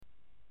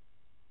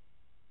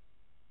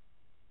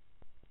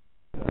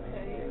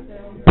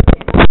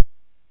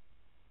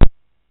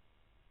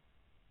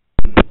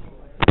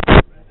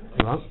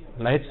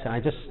lights. I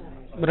just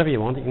whatever you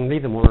want. You can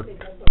leave them on.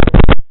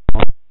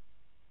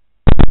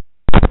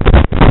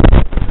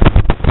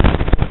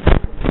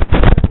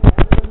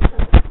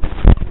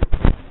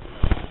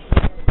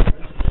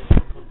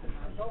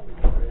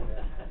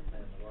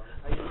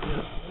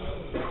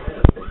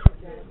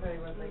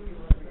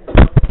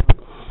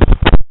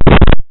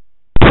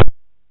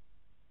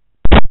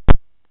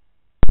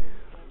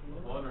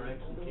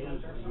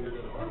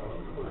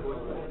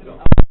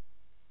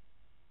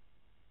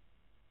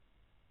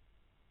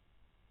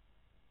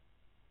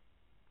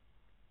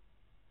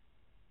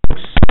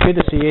 Good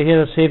to see you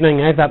here this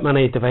evening. I have that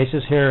many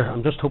devices here.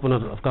 I'm just hoping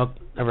that I've got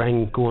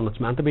everything going that's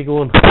meant to be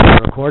going. I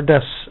record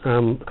this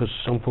because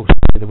some folks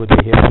they would be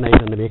here tonight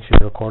and they make sure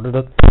they recorded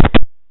it.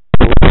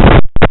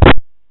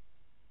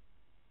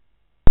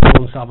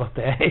 On Sabbath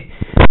day.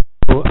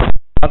 So,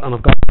 and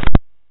I've got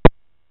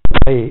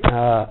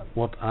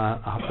what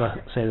I have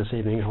to say this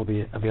evening. I'll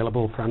be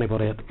available for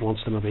anybody that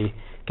wants to maybe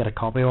get a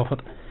copy of it.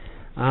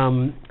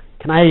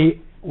 Can I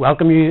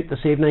welcome you this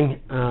evening,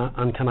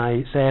 and can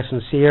I say a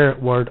sincere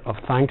word of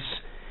thanks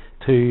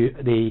to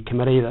the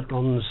committee that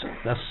runs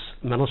this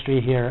ministry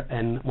here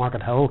in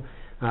Market Hill,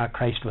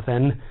 Christ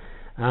Within.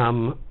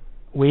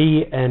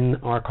 We in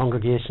our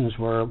congregations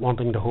were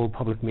wanting to hold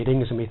public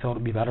meetings, and we thought it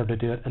would be better to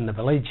do it in the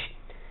village,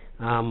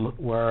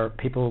 where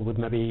people would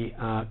maybe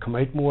come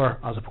out more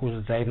as opposed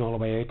to driving all the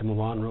way out to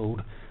Mowan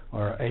Road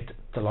or out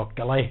to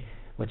Lochgilly,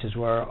 which is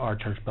where our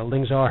church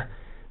buildings are.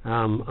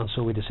 And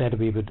so we decided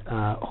we would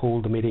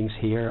hold the meetings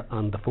here,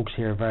 and the folks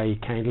here very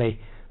kindly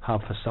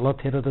have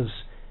facilitated us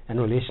in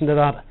relation to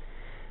that.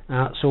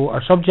 So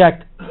our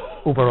subject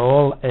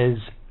overall is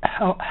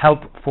help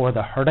for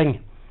the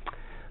hurting,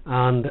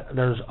 and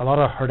there's a lot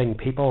of hurting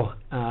people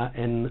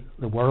in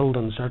the world,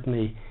 and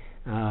certainly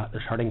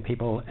there's hurting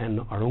people in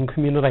our own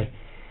community.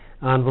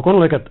 And we're going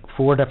to look at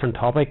 4 different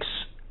topics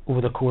over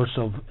the course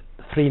of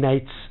 3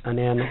 nights, and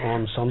then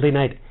on Sunday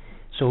night.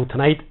 So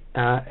tonight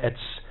it's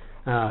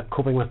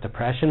coping with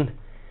depression,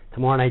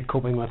 tomorrow night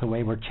coping with a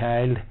wayward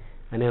child,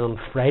 and then on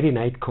Friday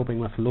night coping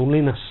with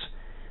loneliness,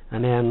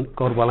 and then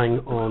God willing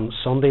on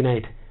Sunday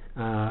night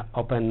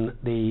up in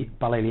the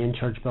Ballylane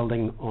Church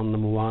building on the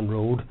Mowan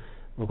Road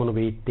we're going to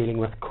be dealing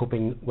with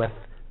coping with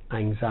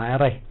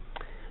anxiety.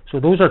 So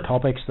those are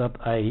topics that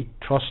I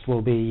trust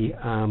will be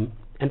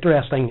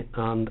interesting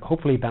and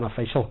hopefully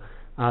beneficial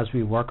as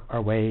we work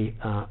our way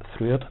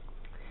through it.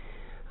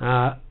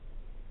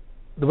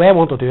 The way I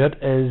want to do it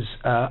is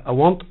I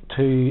want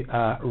to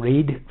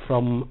read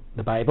from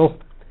the Bible.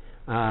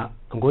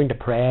 I'm going to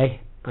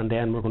pray, and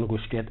then we're going to go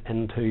straight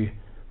into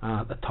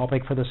the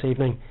topic for this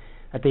evening.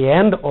 At the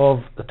end of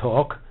the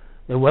talk,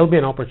 there will be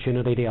an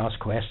opportunity to ask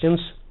questions,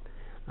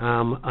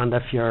 and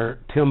if you're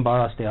too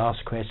embarrassed to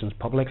ask questions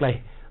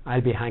publicly,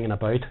 I'll be hanging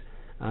about,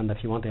 and if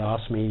you want to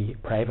ask me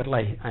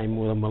privately, I'm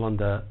more than willing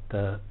to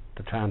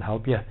try and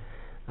help you.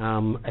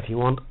 If you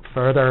want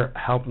further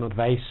help and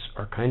advice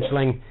or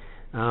counselling,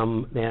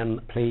 then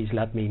please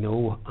let me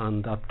know,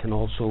 and that can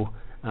also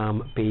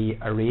be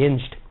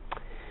arranged.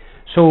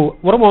 So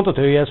what I want to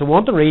do is I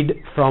want to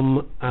read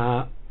from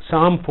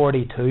Psalm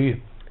 42.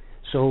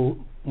 So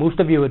most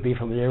of you would be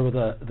familiar with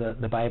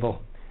the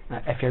Bible.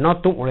 If you're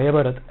not, don't worry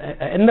about it.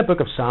 In the book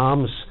of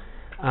Psalms,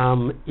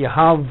 you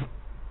have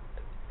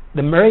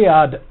the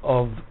myriad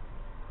of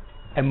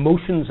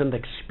emotions and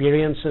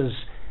experiences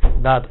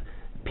that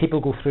people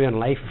go through in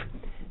life.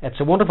 It's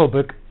a wonderful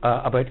book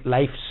about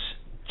life's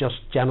just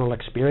general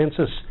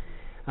experiences.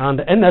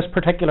 And in this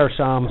particular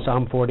Psalm,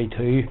 Psalm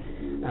 42,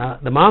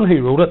 the man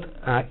who wrote it,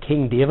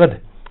 King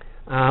David,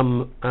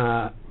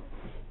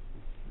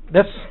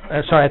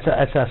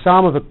 it's a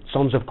psalm of the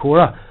sons of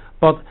Korah,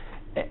 but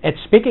it's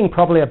speaking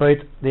probably about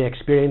the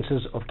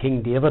experiences of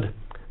King David.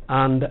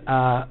 And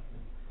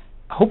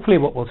hopefully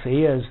what we'll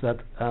see is that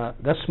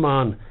this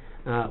man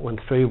went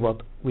through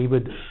what we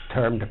would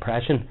term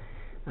depression,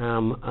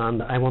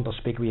 and I want to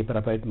speak a wee bit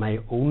about my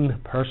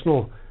own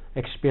personal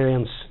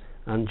experience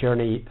and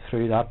journey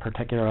through that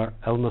particular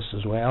illness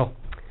as well.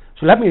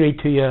 So let me read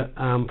to you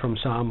from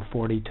Psalm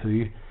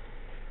 42.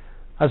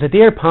 As a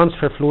deer pants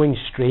for flowing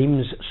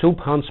streams, so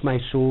pants my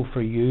soul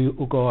for you,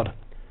 O God.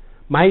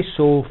 My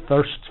soul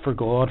thirsts for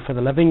God, for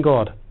the living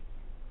God.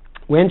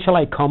 When shall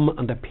I come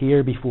and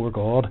appear before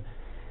God?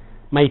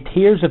 My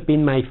tears have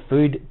been my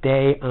food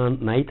day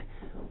and night,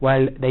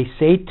 while they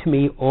say to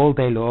me all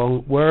day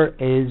long, where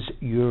is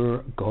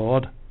your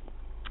God?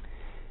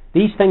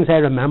 These things I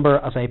remember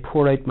as I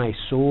pour out my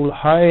soul,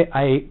 how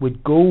I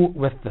would go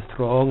with the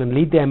throng and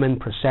lead them in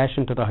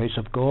procession to the house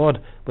of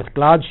God, with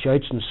glad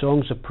shouts and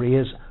songs of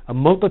praise, a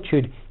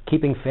multitude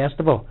keeping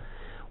festival.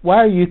 Why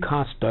are you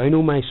cast down,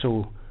 O my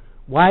soul?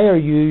 Why are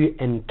you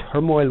in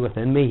turmoil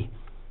within me?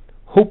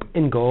 Hope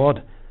in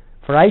God,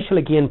 for I shall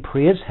again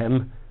praise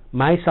him,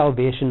 my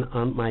salvation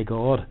and my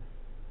God.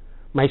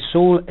 My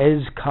soul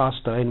is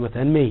cast down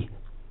within me.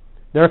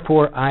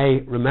 Therefore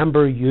I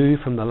remember you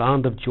from the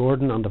land of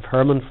Jordan and of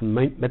Hermon from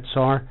Mount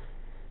Mitzar.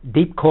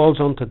 Deep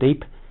calls unto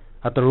deep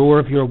at the roar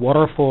of your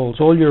waterfalls.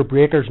 All your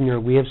breakers and your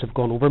waves have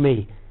gone over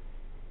me.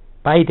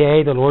 By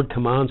day the Lord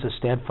commands his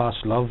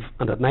steadfast love,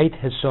 and at night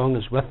his song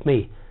is with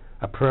me,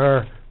 a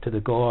prayer to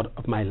the God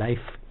of my life.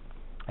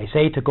 I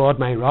say to God,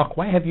 my rock,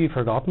 why have you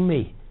forgotten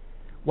me?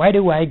 Why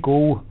do I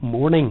go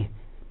mourning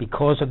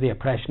because of the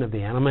oppression of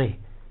the enemy?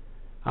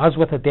 As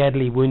with a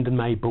deadly wound in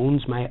my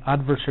bones, my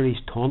adversaries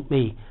taunt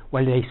me,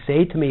 while they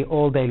say to me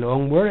all day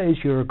long, where is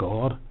your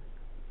God?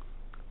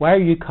 Why are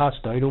you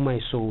cast down, O my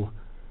soul?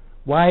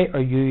 Why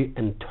are you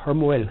in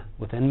turmoil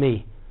within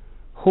me?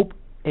 Hope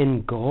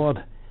in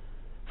God,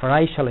 for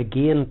I shall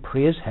again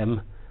praise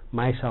him,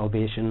 my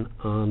salvation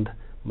and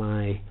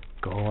my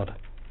God.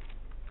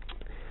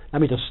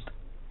 Let me just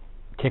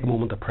take a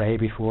moment to pray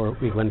before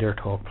we go into our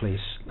talk, please.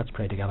 Let's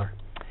pray together.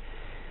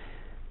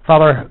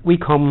 Father, we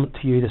come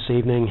to you this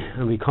evening,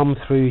 and we come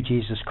through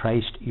Jesus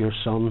Christ, your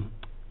Son.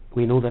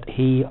 We know that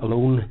he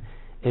alone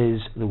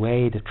is the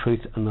way, the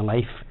truth, and the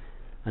life,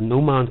 and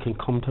no man can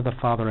come to the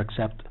Father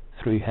except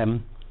through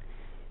him.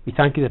 We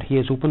thank you that he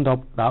has opened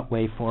up that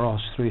way for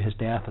us through his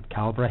death at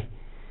Calvary.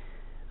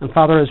 And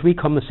Father, as we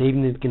come this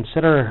evening to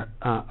consider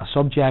a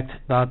subject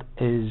that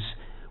is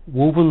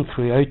woven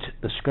throughout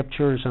the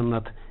Scriptures and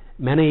that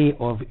many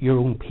of your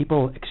own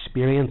people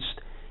experienced,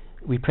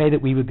 we pray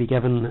that we would be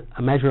given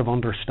a measure of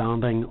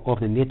understanding of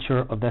the nature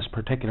of this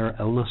particular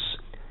illness.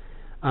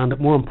 And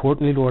more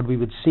importantly, Lord, we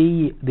would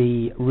see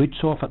the roots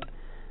of it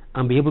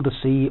and be able to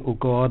see, O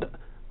God,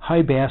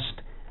 how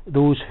best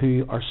those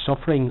who are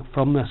suffering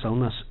from this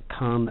illness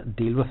can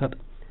deal with it.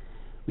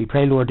 We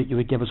pray, Lord, that you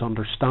would give us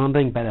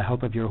understanding by the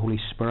help of your Holy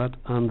Spirit,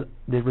 and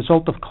the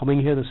result of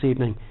coming here this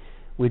evening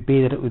would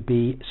be that it would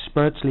be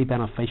spiritually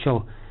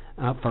beneficial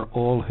for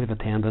all who have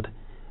attended.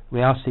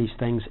 We ask these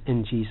things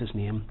in Jesus'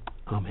 name.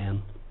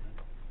 Amen.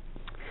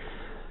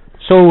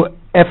 So,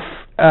 if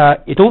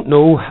you don't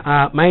know,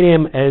 my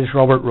name is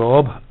Robert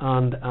Robb,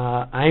 and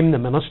I'm the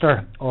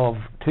minister of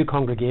two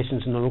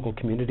congregations in the local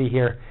community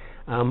here.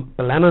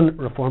 Ballennon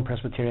Reformed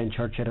Presbyterian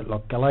Church out at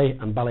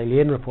Lochgilly and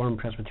Ballylane Reformed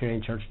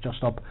Presbyterian Church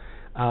just up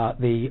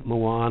the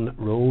Moan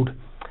Road.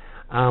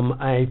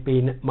 I've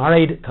been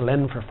married to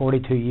Lynn for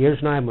 42 years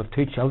now. I'm with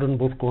two children,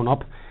 both grown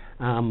up.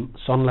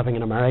 Son living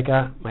in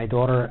America. My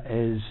daughter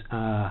is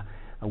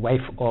a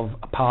wife of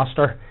a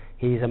pastor.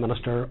 He's a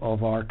minister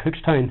of our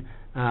Cookstown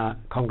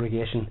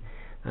congregation.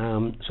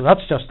 So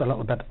that's just a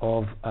little bit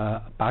of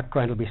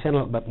background. I'll be saying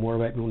a little bit more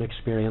about my own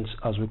experience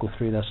as we go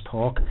through this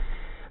talk.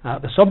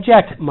 The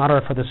subject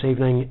matter for this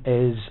evening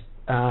is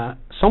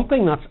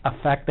something that's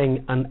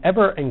affecting an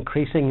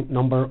ever-increasing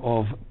number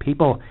of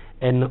people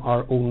in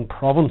our own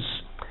province.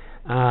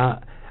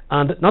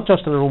 And not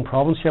just in our own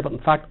province here, but in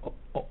fact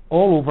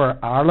all over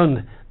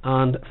Ireland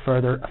and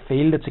further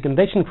afield. It's a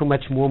condition from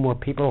which more and more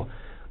people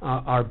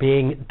are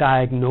being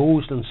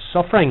diagnosed and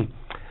suffering,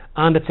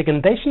 and it's a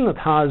condition that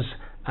has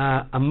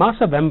a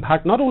massive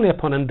impact not only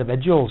upon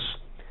individuals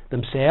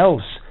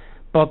themselves,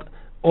 but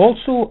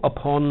also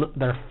upon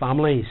their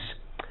families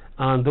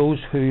and those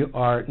who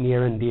are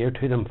near and dear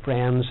to them,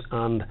 friends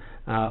and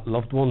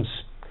loved ones.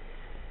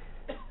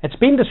 It's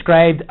been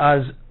described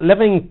as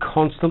living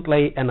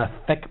constantly in a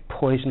thick,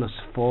 poisonous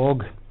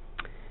fog.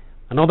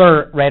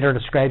 Another writer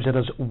describes it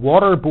as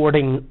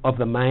waterboarding of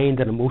the mind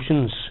and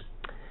emotions.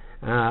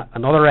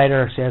 Another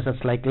writer says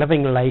it's like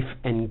living life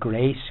in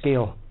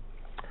grayscale.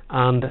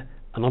 And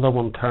another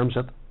one terms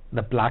it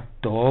the black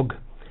dog.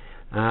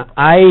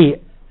 I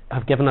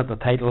have given it the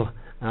title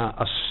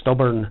A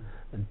Stubborn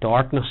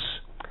Darkness.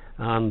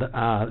 And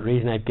the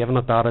reason I've given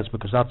it that is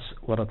because that's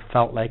what it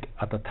felt like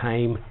at the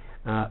time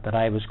that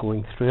I was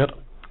going through it.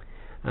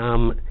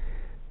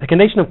 The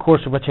condition, of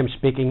course, of which I'm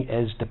speaking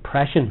is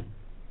depression.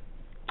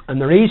 And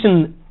the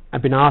reason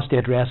I've been asked to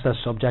address this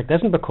subject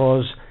isn't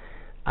because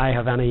I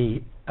have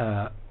any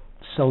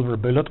silver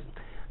bullet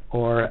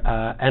or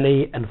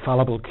any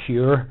infallible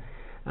cure,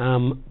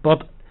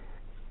 but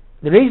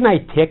the reason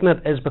I've taken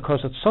it is because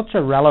it's such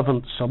a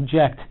relevant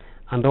subject,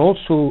 and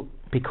also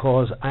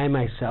because I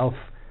myself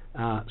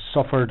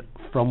suffered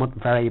from it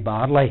very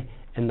badly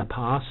in the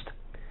past.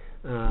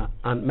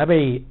 And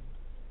maybe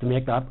to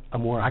make that a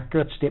more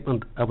accurate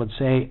statement, I would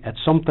say it's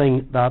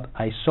something that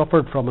I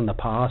suffered from in the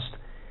past,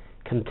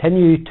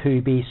 continue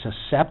to be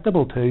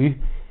susceptible to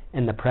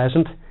in the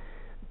present,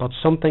 but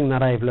something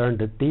that I've learned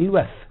to deal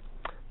with,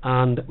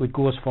 and would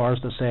go as far as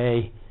to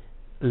say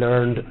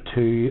learned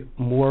to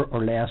more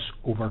or less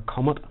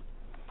overcome it.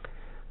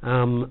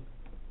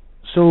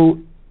 So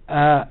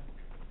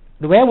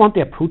the way I want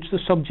to approach the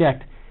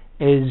subject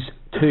is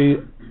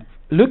to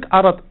look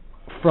at it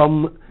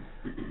from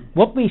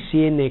what we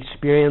see in the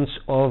experience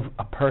of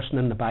a person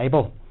in the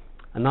Bible,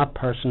 and that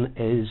person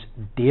is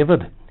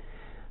David.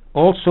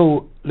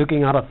 Also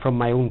looking at it from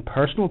my own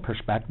personal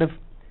perspective,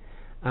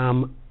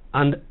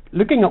 and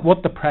looking at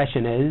what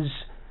depression is,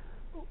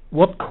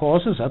 what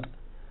causes it,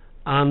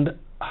 and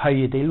how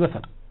you deal with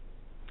it.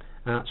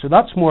 So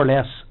that's more or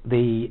less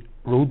the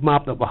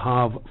roadmap that we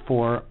have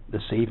for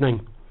this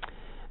evening.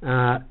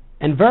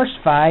 In verse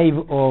 5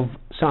 of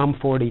Psalm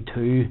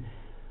 42,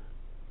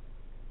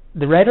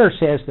 the writer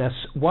says this: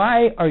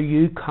 "Why are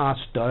you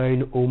cast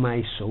down, O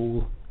my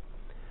soul?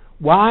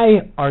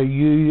 Why are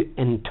you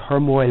in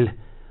turmoil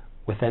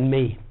within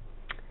me?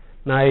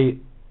 Now,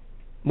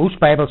 most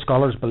Bible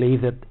scholars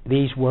believe that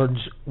these words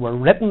were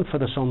written for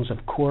the sons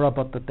of Korah,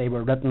 but that they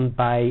were written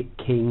by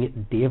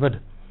King David.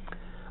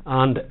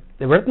 And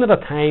they were written at a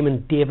time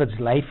in David's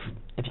life,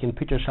 if you can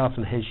put yourself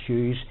in his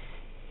shoes.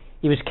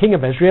 He was king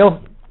of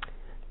Israel.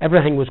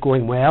 Everything was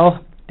going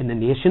well in the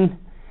nation.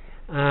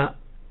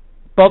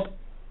 But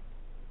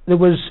there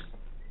was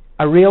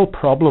a real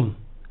problem.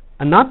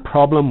 And that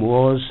problem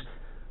was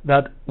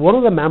that one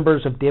of the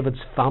members of David's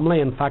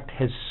family, in fact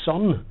his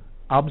son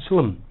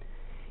Absalom,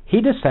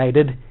 he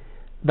decided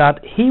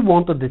that he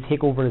wanted to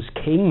take over as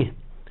king.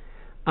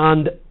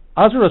 And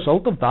as a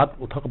result of that,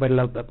 we'll talk about a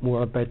little bit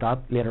more about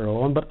that later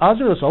on, but as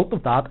a result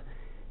of that,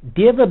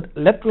 David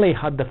literally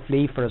had to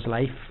flee for his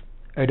life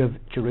out of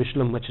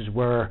Jerusalem, which is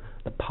where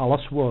the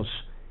palace was.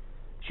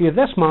 So you have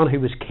this man who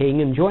was king,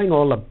 enjoying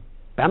all the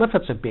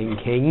benefits of being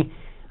king,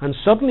 and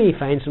suddenly he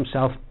finds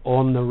himself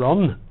on the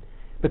run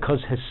because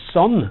his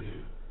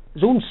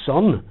own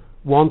son,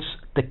 wants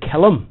to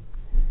kill him.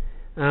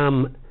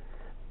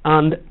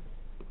 And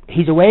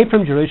he's away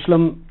from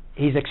Jerusalem.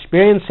 He's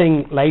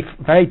experiencing life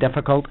very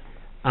difficult,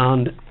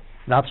 and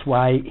that's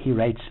why he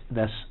writes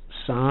this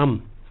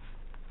psalm.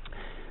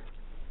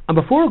 And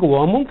before I go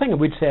on, one thing I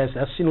would say is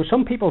this.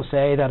 Some people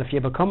say that if you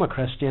become a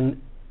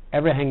Christian,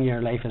 everything in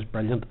your life is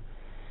brilliant,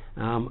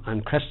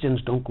 and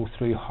Christians don't go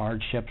through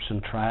hardships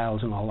and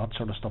trials and all that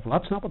sort of stuff. Well,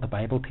 that's not what the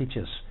Bible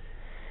teaches.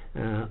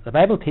 The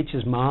Bible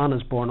teaches man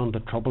is born unto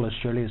trouble as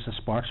surely as the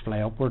sparks fly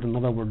upward. In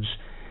other words,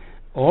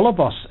 all of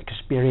us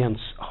experience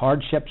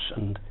hardships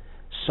and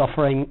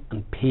suffering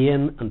and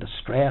pain and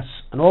distress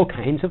and all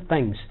kinds of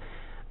things.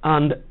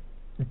 And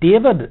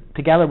David,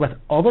 together with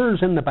others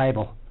in the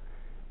Bible,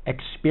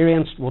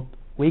 experienced what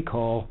we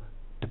call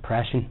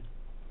depression.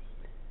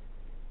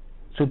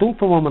 So don't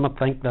for one minute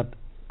think that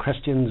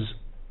Christians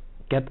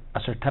get a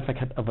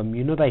certificate of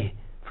immunity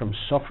from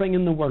suffering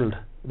in the world.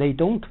 They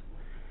don't.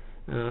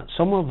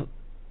 Some of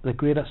the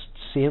greatest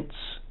saints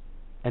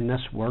in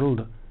this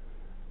world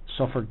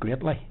suffered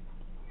greatly.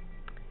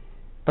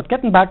 But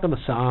getting back to the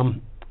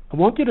psalm, I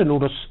want you to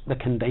notice the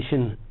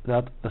condition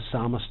that the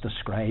psalmist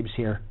describes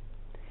here.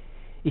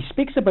 He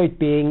speaks about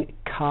being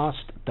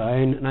cast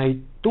down. Now,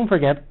 don't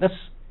forget, this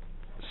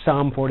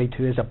Psalm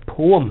 42 is a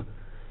poem.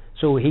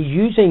 So he's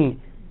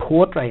using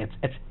poetry,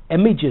 it's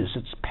images,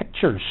 it's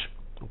pictures.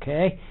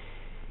 Okay?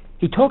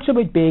 He talks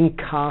about being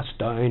cast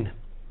down.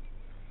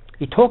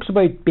 He talks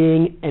about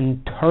being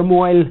in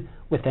turmoil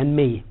within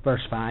me,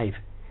 verse 5.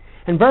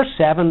 In verse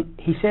 7,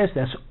 he says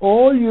this: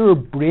 all your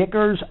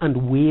breakers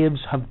and waves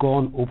have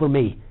gone over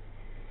me.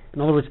 In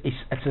other words, it's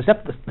as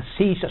if the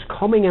sea's just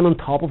coming in on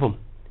top of him.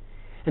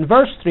 In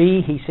verse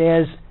 3, he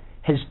says,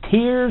 his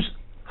tears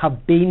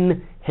have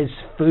been his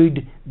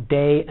food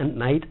day and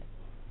night.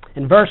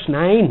 In verse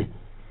 9,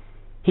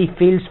 he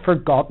feels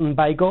forgotten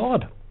by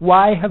God.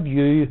 Why have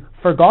you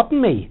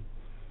forgotten me?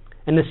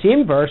 In the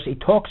same verse, he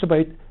talks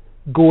about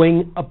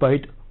going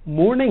about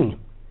mourning.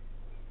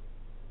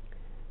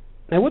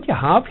 Now, what you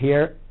have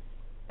here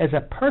is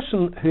a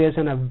person who is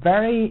in a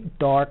very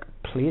dark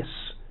place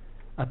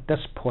at this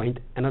point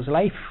in his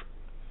life.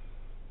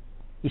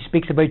 He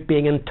speaks about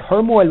being in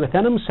turmoil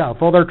within himself.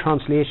 Other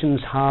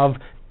translations have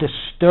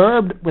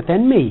disturbed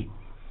within me.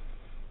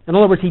 In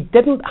other words, he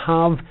didn't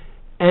have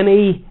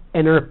any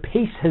inner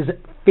peace. His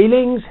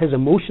feelings, his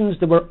emotions,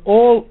 they were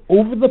all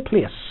over the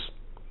place.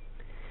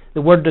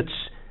 The word that's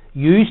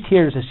used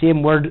here is the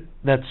same word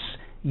that's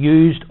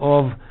used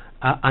of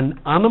an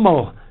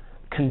animal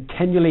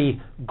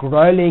continually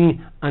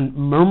growling and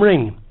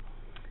murmuring.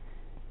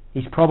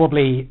 He's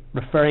probably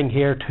referring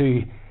here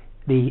to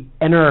the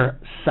inner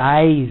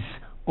sighs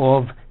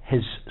of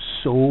his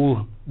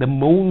soul, the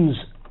moans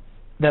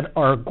that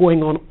are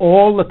going on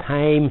all the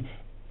time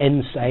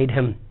inside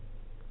him.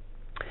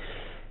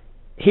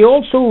 He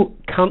also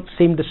can't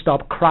seem to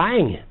stop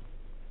crying.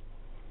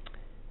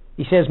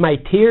 He says, my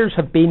tears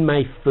have been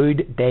my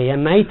food day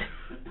and night.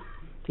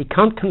 He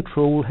can't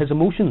control his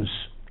emotions.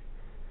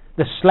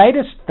 The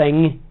slightest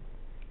thing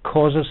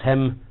causes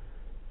him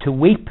to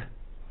weep.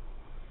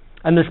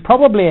 And there's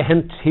probably a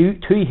hint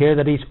too here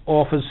that he's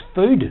off his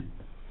food,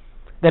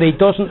 that he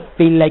doesn't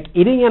feel like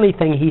eating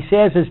anything. He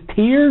says his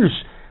tears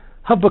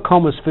have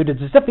become his food.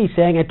 It's as if he's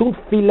saying, I don't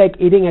feel like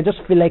eating, I just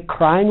feel like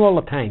crying all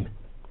the time.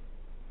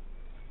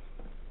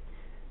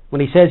 When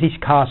he says he's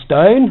cast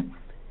down,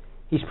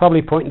 he's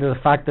probably pointing to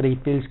the fact that he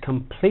feels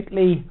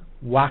completely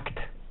whacked,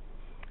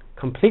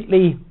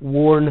 completely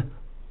worn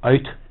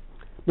out.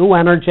 No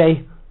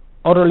energy,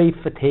 utterly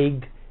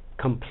fatigued,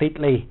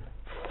 completely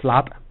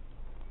flat.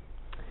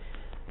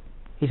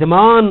 He's a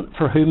man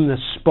for whom the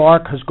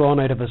spark has gone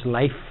out of his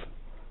life.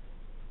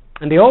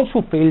 And he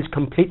also feels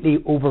completely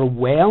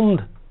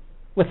overwhelmed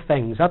with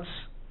things. That's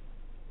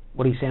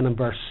what he's saying in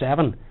verse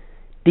 7.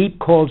 Deep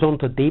calls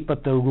unto deep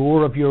at the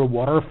roar of your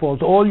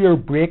waterfalls. All your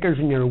breakers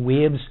and your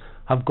waves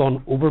have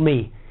gone over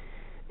me.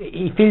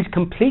 He feels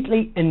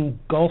completely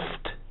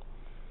engulfed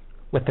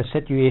with the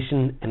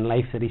situation in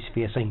life that he's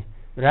facing.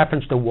 The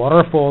reference to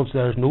waterfalls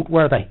there is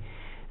noteworthy.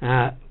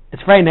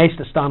 it's very nice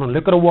to stand and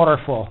look at a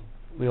waterfall.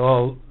 We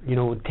all,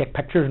 take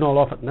pictures and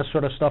all of it and this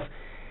sort of stuff.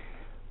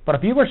 But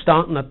if you were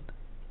standing at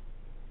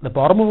the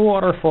bottom of a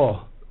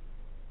waterfall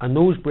and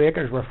those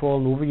breakers were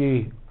falling over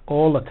you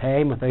all the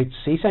time without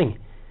ceasing,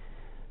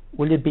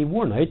 well, you'd be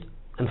worn out.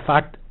 In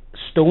fact,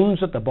 stones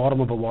at the bottom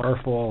of a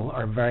waterfall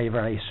are very,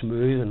 very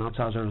smooth, and that's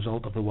as a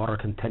result of the water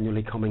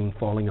continually coming and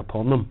falling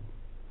upon them.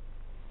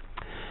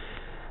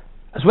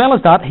 As well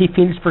as that, he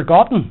feels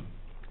forgotten.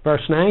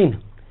 Verse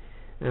 9.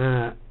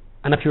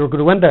 And if you were going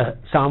to go into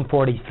Psalm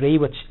 43,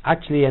 which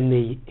actually in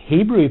the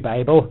Hebrew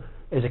Bible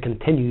is a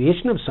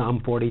continuation of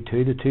Psalm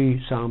 42, the two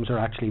Psalms are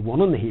actually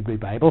one in the Hebrew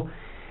Bible.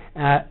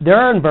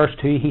 There in verse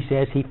 2 he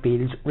says he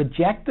feels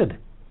rejected.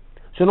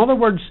 So in other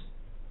words,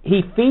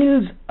 he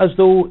feels as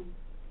though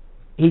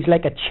he's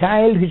like a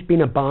child who's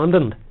been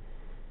abandoned,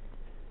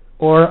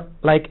 or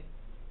like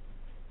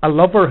a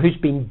lover who's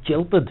been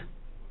jilted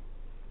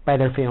by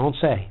their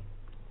fiancée.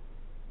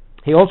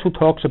 He also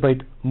talks about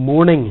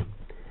mourning,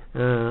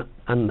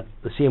 and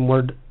the same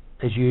word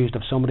is used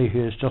of somebody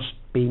who has just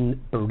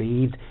been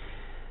bereaved.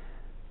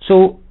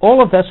 So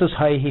all of this is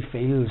how he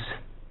feels.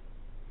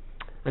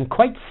 And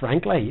quite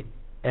frankly,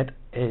 it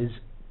is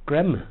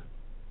grim.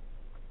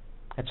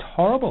 It's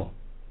horrible,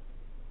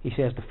 he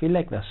says, to feel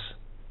like this.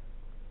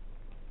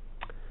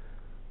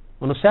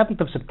 On the 7th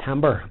of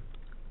September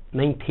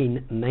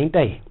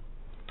 1990,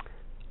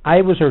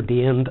 I was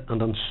ordained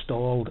and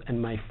installed in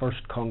my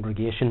first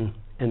congregation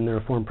in the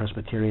Reformed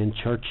Presbyterian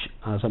Church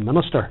as a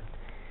minister.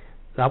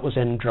 That was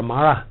in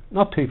Dramara,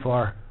 not too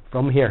far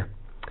from here.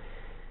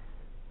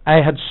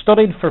 I had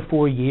studied for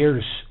 4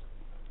 years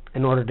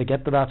in order to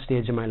get to that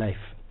stage in my life.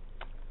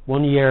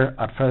 1 year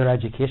at further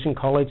education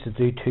college to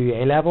do 2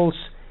 A-levels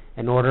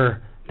in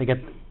order to get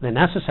the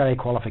necessary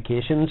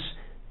qualifications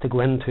to go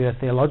into a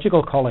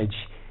theological college,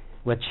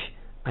 which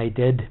I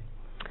did.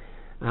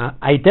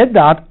 I did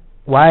that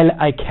while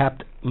I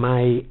kept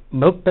my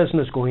milk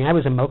business going. I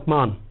was a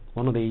milkman,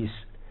 one of these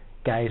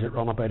guys that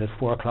run about at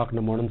 4 o'clock in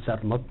the morning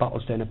setting milk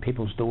bottles down at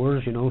people's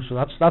doors,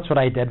 So that's what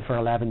I did for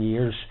 11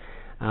 years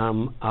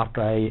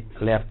after I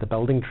left the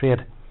building trade.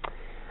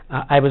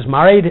 I was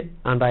married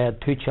and I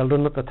had 2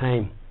 children at the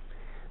time.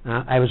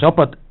 I was up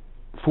at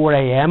 4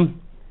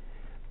 a.m.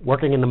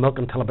 working in the milk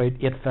until about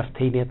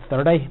 8:15,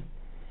 8:30.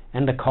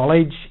 Into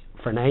college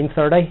for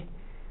 9:30.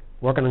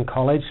 Working in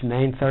college from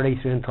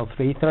 9:30 through until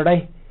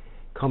 3:30.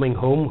 Coming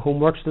home,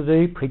 homeworks to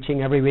do,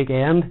 preaching every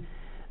weekend.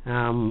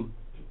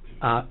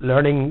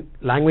 Learning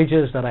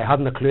languages that I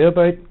hadn't a clue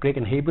about, Greek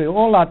and Hebrew,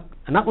 all that.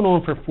 And that went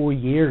on for 4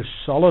 years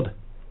solid.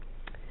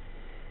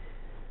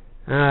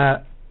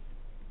 On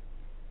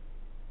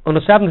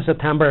the 7th of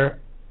September,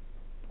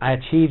 I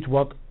achieved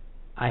what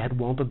I had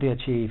wanted to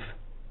achieve.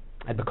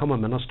 I'd become a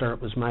minister.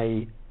 It was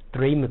my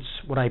dream. It's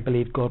what I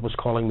believed God was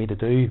calling me to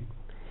do.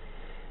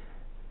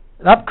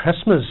 That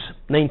Christmas,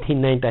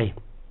 1990,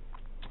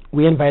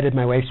 we invited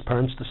my wife's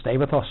parents to stay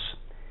with us.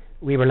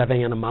 We were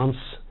living in a manse,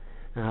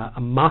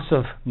 a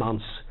massive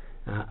manse.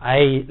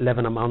 I live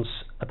in a manse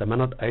at the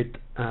minute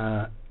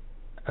out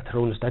at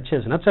Tyrone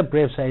Ditches, and that's a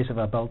brave size of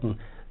a building.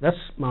 This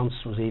manse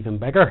was even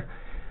bigger.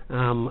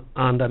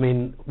 And I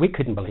mean, we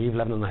couldn't believe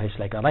living in a house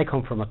like that. I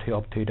come from a 2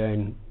 up, 2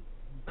 down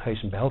house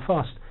in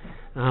Belfast,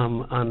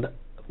 and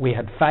we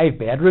had 5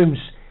 bedrooms,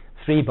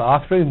 3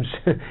 bathrooms.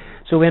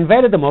 So we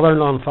invited the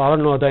mother-in-law and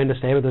father-in-law down to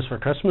stay with us for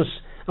Christmas,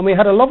 and we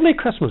had a lovely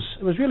Christmas.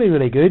 It was really,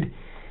 really good.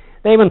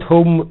 They went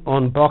home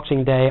on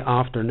Boxing Day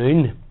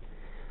afternoon,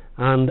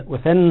 and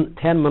within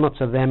 10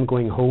 minutes of them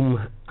going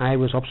home, I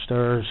was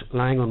upstairs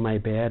lying on my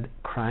bed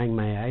crying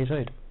my eyes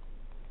out.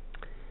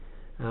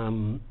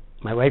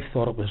 My wife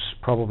thought it was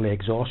probably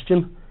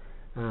exhaustion.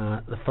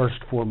 The first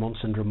 4 months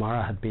in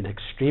Dramara had been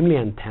extremely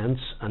intense,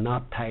 and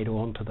that tied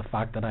on to the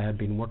fact that I had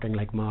been working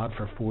like mad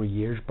for 4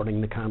 years,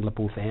 burning the candle at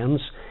both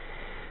ends.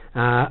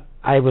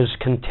 I was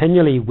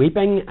continually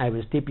weeping. I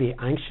was deeply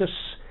anxious.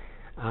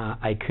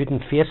 I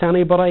couldn't face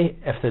anybody.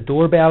 If the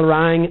doorbell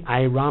rang,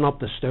 I ran up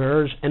the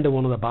stairs into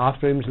one of the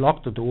bathrooms,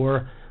 locked the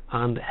door,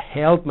 and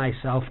held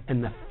myself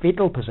in the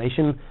fetal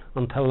position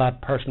until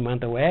that person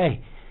went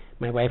away.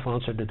 My wife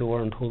answered the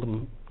door and told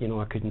them,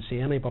 I couldn't see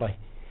anybody.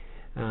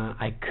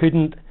 I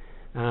couldn't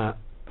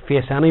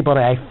face anybody.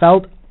 I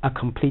felt a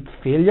complete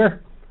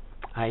failure.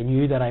 I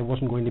knew that I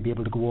wasn't going to be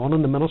able to go on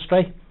in the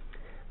ministry.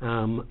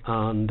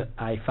 And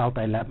I felt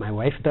I let my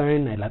wife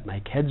down, I let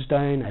my kids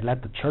down, I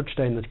let the church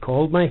down that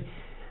called me.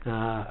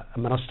 A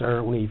minister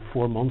only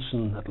 4 months,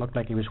 and it looked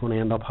like he was going to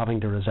end up having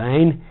to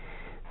resign.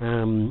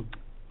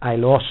 I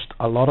lost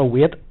a lot of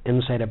weight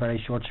inside a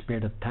very short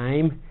period of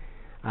time.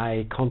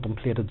 I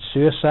contemplated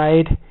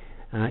suicide,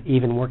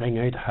 even working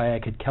out how I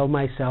could kill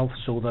myself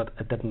so that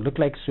it didn't look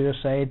like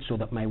suicide, so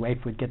that my wife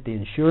would get the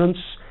insurance.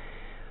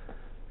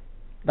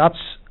 That's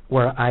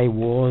where I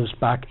was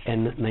back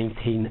in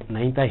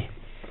 1990.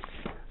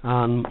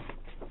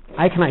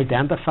 I can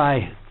identify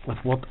with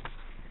what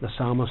the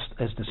psalmist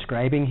is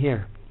describing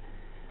here.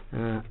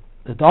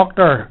 The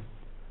doctor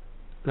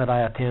that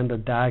I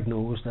attended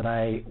diagnosed that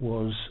I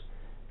was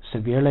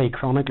severely,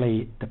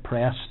 chronically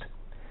depressed.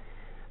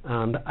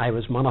 and I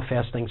was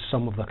manifesting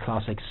some of the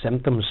classic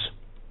symptoms.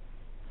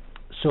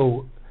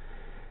 So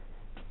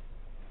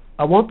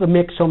I want to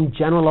make some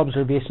general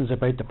observations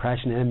about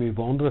depression and then move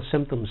on to the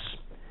symptoms.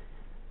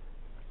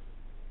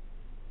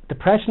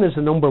 Depression is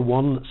the number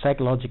one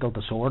psychological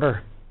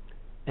disorder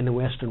in the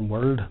Western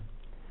world.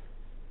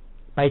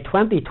 By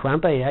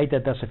 2020, I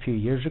did this a few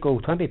years ago,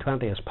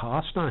 2020 has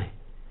passed now.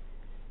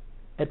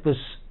 It was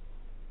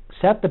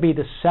set to be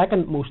the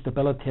second most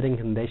debilitating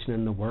condition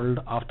in the world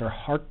after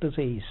heart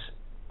disease.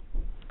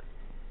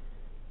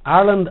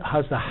 Ireland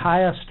has the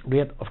highest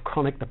rate of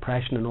chronic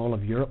depression in all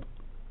of Europe.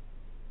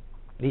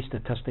 These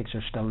statistics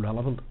are still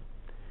relevant.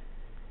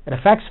 It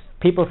affects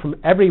people from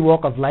every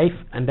walk of life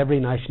and every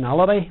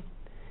nationality.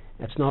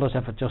 It's not as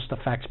if it just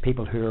affects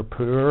people who are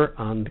poor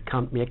and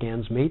can't make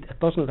ends meet. It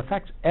doesn't. It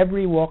affects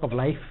every walk of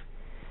life.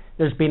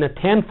 There's been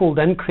a tenfold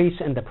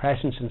increase in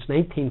depression since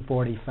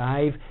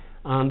 1945,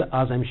 and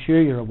as I'm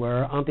sure you're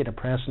aware,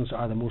 antidepressants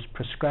are the most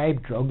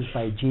prescribed drugs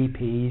by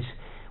GPs,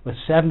 with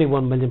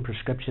 71 million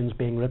prescriptions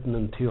being written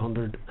in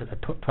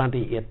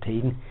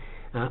 2018,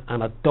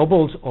 and it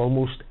doubles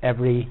almost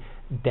every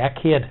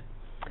decade.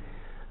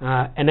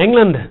 In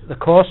England, the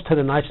cost to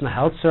the National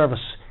Health Service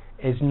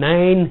is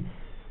 £9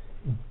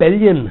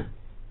 billion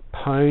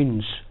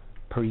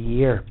per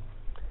year.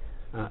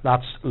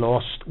 That's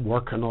lost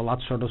work and all that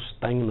sort of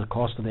thing, and the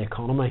cost of the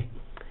economy.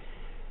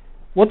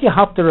 What you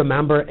have to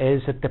remember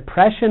is that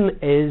depression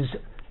is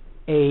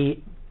a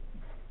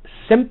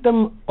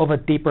symptom of a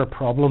deeper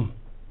problem.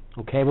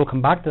 Okay, we'll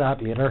come back to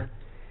that later.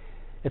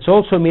 It's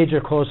also a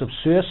major cause of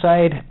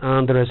suicide,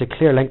 and there is a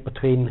clear link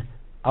between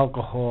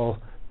alcohol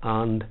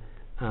and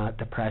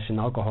depression,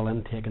 alcohol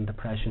intake and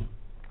depression.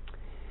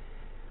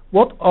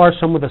 What are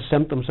some of the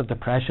symptoms of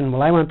depression?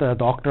 Well, I went to a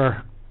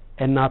doctor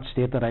in that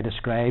state that I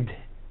described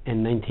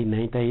in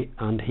 1990,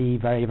 and he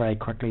very, very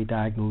quickly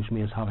diagnosed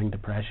me as having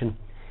depression.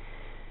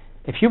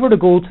 If you were to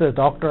go to the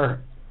doctor,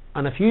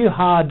 and if you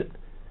had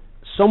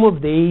some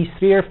of these,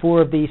 3 or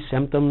 4 of these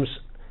symptoms,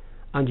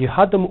 and you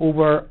had them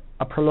over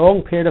a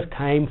prolonged period of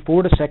time,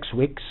 4 to 6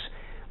 weeks,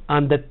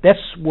 and that this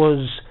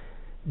was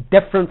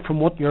different from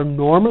what you're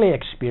normally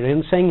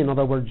experiencing, in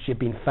other words, you've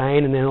been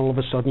fine and then all of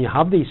a sudden you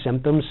have these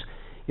symptoms,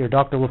 your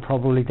doctor will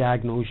probably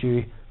diagnose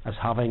you as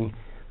having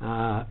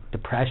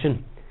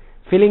depression.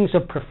 Feelings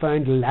of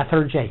profound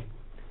lethargy,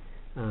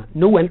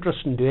 no interest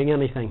in doing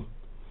anything.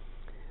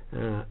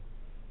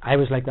 I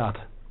was like that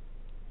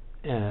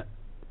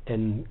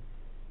in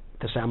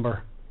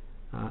December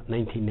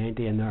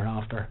 1990 and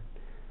thereafter.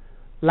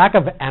 Lack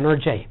of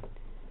energy.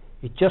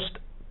 You just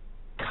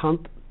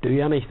can't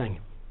do anything.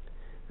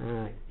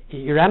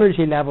 Your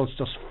energy levels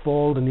just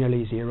fall to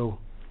nearly zero.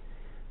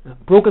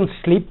 Broken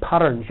sleep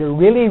patterns. You're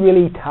really,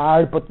 really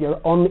tired, but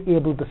you're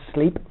unable to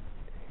sleep.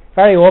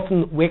 Very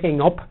often waking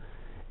up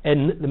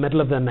in the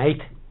middle of the night.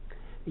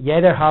 You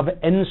either have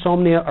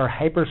insomnia or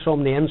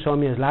hypersomnia.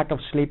 Insomnia is lack of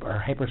sleep,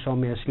 or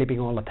hypersomnia is sleeping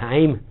all the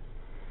time.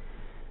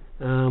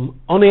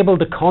 Unable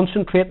to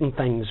concentrate on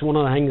things. One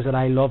of the things that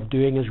I love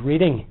doing is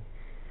reading.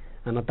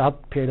 And at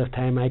that period of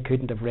time I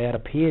couldn't have read a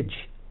page.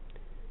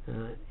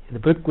 The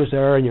book was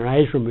there and your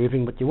eyes were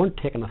moving, but you weren't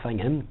taking a thing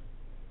in.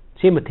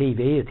 Same with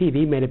TV. The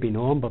TV might have been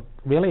on, but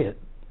really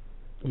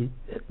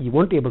you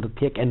weren't able to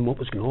take in what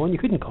was going on. You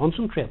couldn't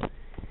concentrate.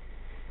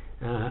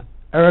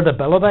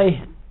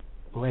 Irritability.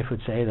 My wife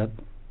would say that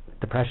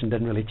depression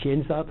didn't really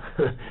change that.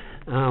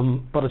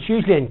 But it's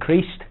usually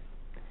increased.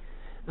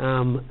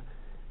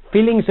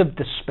 Feelings of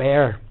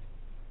despair.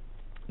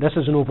 This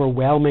is an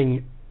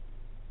overwhelming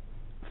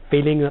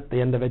feeling that the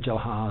individual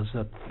has,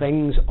 that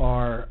things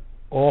are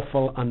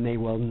awful and they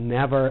will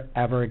never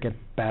ever get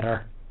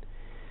better.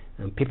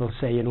 And people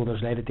say,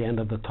 there's light at the end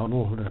of the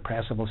tunnel. The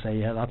depressive will say,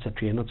 yeah, that's a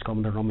train that's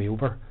coming to run me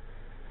over.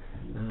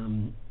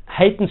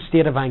 Heightened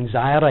state of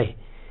anxiety.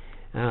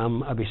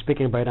 I'll be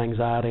speaking about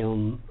anxiety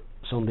on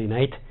Sunday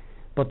night.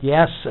 But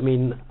yes,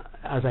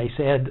 as I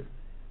said,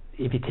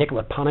 if you take it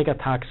with panic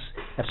attacks,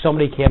 if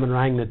somebody came and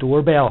rang the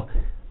doorbell,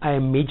 I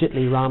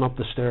immediately ran up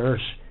the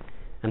stairs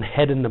and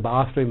hid in the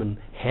bathroom and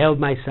held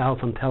myself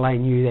until I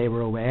knew they were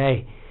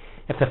away.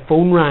 If the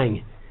phone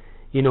rang,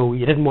 you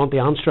didn't want to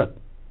answer it.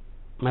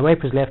 My wife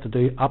was left to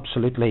do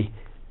absolutely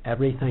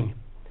everything.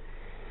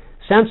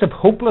 Sense of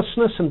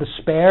hopelessness and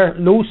despair,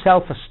 low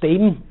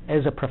self-esteem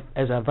is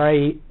a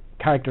very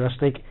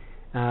characteristic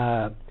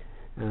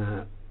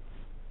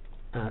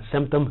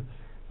symptom.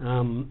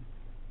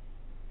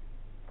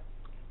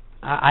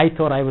 I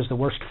thought I was the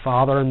worst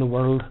father in the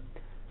world,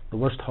 the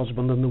worst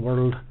husband in the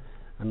world,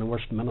 and the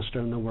worst minister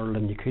in the world,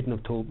 and you couldn't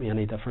have told me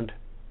any different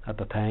at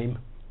the time.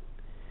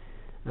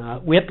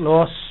 Weight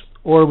loss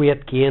or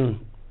weight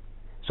gain.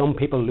 Some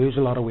people lose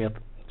a lot of weight,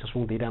 just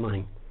won't eat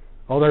anything.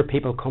 Other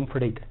people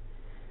comfort eat.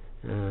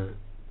 Go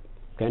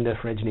in the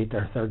fridge and eat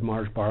their 3rd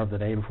Mars bar of the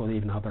day before they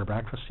even have their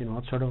breakfast,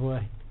 that sort of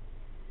way.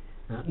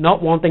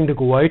 Not wanting to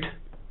go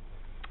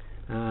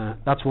out.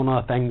 That's one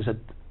of the things that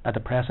a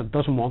depressive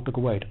doesn't want to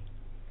go out.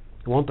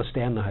 They want to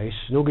stay in the house.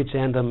 No good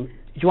saying to them,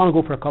 do you want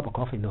to go for a cup of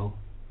coffee? No.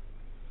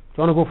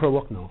 Do you want to go for a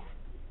walk? No.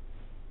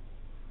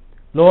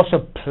 Loss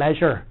of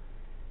pleasure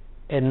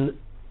in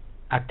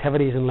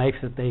activities in life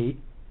that they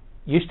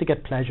used to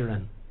get pleasure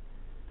in,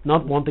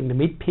 not wanting to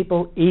meet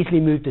people, easily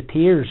moved to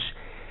tears.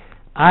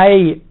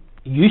 I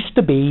used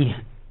to be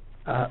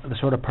the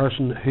sort of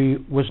person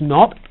who was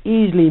not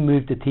easily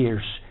moved to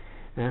tears.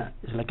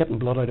 It's like getting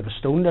blood out of a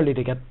stone nearly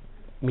to get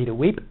me to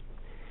weep.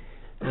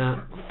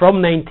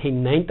 From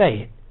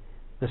 1990,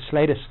 the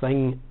slightest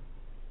thing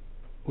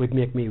would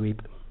make me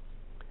weep.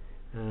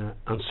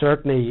 And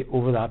certainly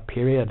over that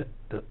period,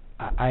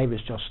 I was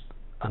just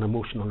an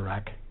emotional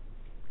wreck,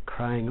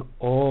 crying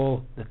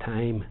all the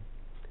time.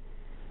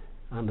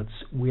 And it's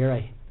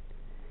weary,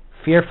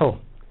 fearful.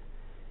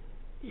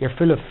 You're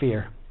full of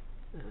fear.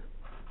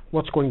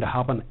 What's going to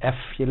happen if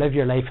you live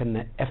your life in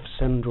the if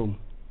syndrome?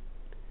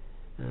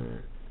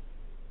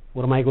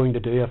 What am I going to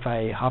do if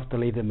I have to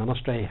leave the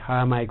ministry?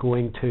 How am I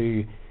going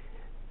to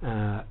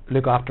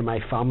look after my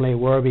family?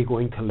 Where are we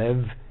going to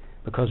live?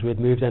 Because we had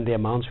moved into a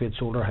manse, we had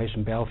sold our house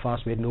in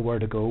Belfast, we had nowhere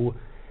to go.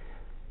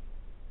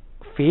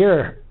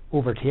 Fear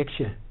overtakes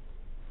you,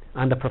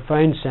 and a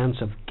profound sense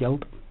of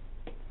guilt.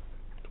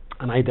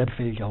 And I did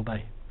feel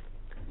guilty.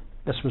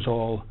 This was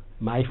all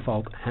my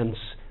fault, hence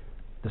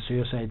the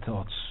suicide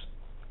thoughts.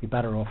 Be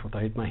better off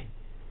without me.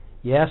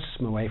 Yes,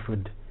 my wife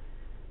would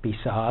be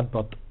sad,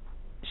 but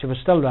she was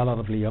still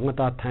relatively young at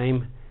that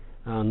time,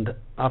 and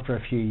after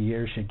a few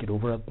years she'd get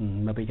over it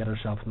and maybe get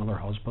herself another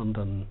husband,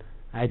 and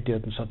I'd do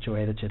it in such a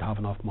way that she'd have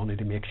enough money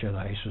to make sure the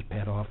house was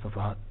paid off,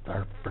 or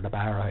for to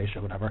buy her house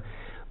or whatever.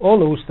 All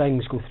those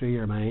things go through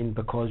your mind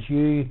because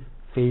you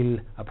feel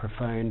a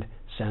profound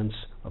sense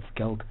of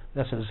guilt.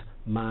 This is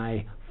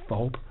my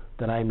fault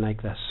that I'm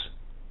like this.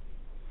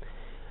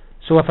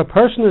 So if a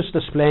person is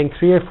displaying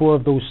 3 or 4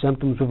 of those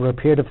symptoms over a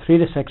period of 3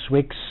 to 6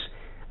 weeks,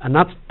 and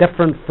that's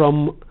different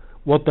from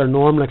what their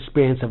normal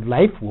experience of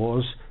life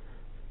was,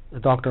 the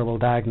doctor will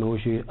diagnose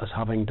you as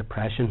having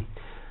depression.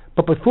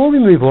 But before we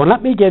move on,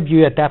 let me give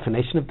you a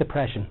definition of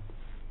depression.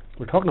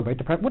 We're talking about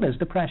depression. What is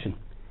depression?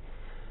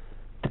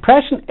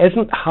 Depression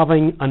isn't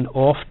having an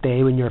off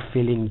day when you're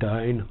feeling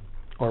down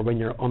or when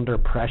you're under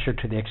pressure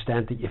to the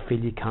extent that you feel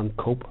you can't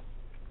cope.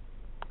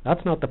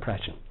 That's not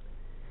depression.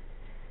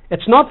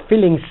 It's not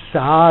feeling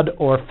sad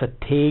or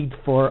fatigued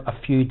for a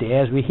few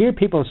days. We hear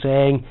people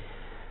saying,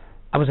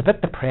 I was a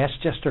bit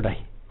depressed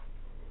yesterday,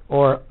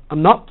 or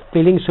I'm not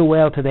feeling so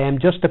well today, I'm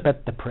just a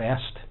bit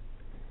depressed.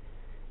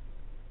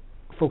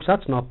 Folks,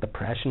 that's not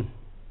depression.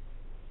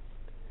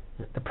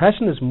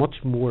 Depression is much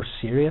more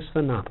serious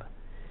than that.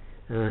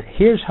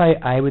 Here's how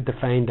I would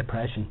define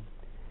depression.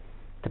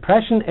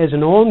 Depression is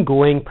an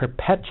ongoing,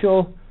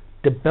 perpetual,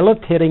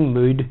 debilitating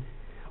mood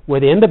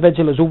where the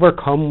individual is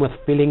overcome with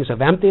feelings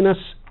of emptiness,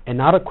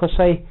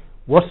 inadequacy,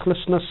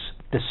 worthlessness,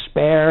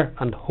 despair,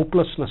 and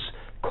hopelessness,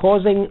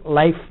 causing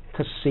life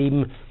to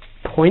seem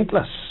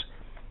pointless,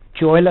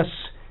 joyless,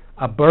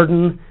 a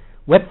burden,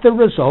 with the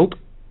result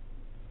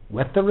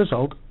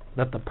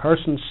that the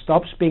person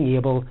stops being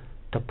able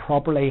to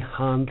properly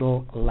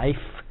handle life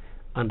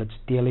and its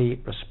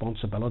daily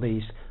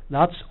responsibilities.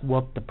 That's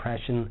what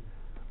depression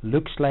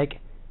looks like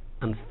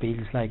and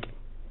feels like.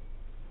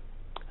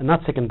 And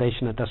that's the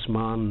condition that this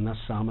man, this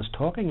psalm, is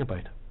talking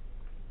about.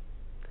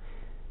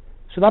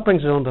 So that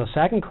brings us on to the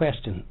second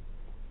question.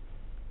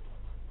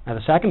 Now,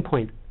 the second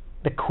point,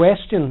 the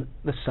question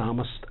the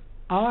psalmist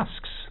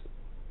asks.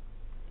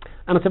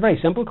 And it's a very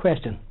simple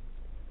question.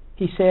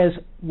 He says,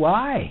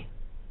 why?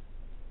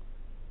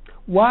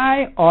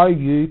 Why are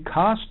you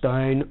cast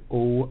down,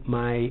 O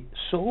my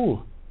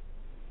soul?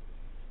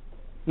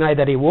 Now,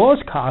 that he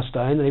was cast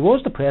down, that he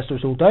was depressed,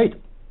 there's no doubt.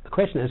 The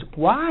question is,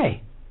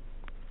 why?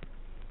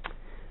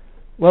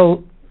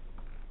 Well,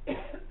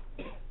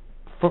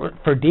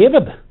 for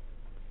David,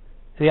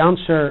 the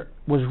answer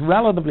was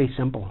relatively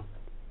simple.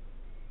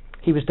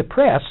 He was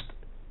depressed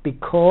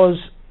because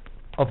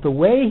of the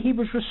way he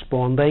was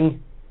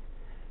responding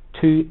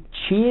to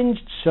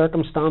changed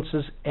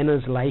circumstances in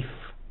his life.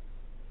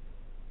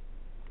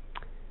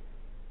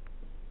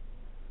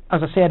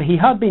 As I said, he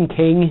had been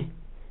king,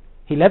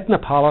 he lived in a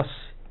palace,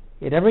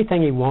 he had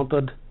everything he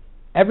wanted,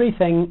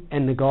 everything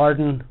in the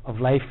garden of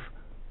life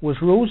was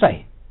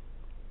rosy.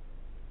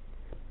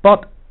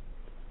 But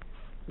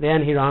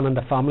then he ran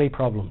into family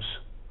problems.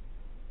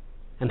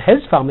 And his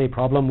family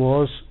problem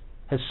was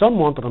his son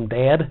wanted him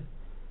dead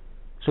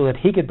so that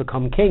he could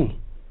become king.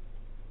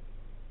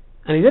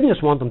 And he didn't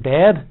just want him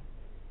dead,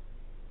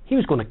 he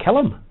was going to kill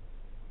him.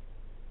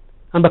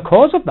 And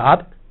because of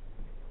that,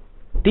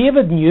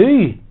 David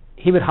knew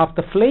he would have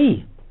to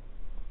flee,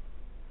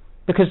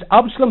 because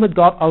Absalom had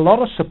got a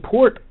lot of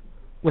support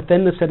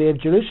within the city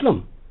of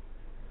Jerusalem.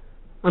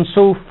 And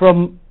so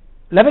from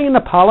living in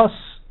the palace,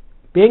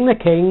 being the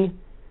king,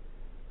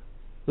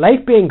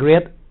 life being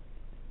great,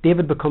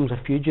 David becomes a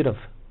fugitive,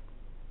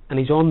 and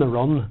he's on the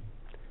run,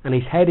 and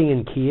he's hiding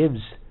in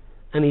caves,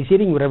 and he's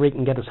eating whatever he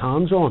can get his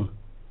hands on.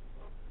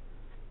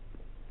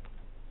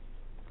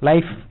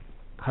 Life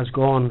has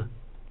gone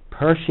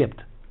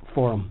pear-shaped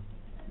for him.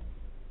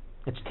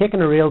 It's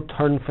taken a real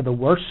turn for the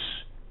worse.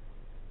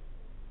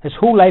 His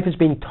whole life has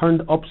been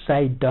turned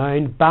upside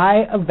down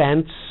by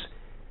events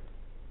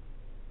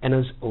in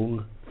his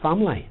own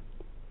family.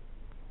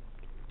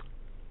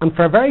 And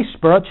for a very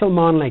spiritual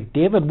man like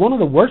David, one of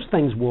the worst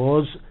things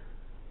was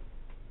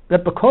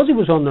that because he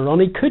was on the run,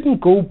 he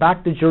couldn't go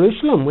back to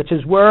Jerusalem, which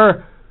is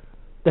where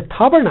the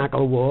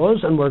tabernacle was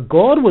and where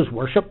God was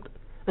worshipped,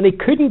 and he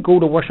couldn't go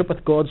to worship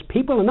with God's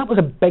people, and that was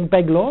a big,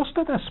 big loss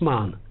to this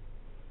man.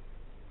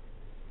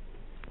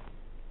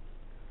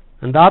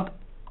 And that,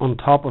 on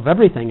top of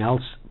everything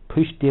else,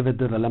 pushed David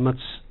to the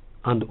limits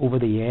and over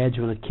the edge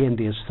when it came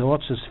to his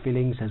thoughts, his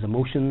feelings, his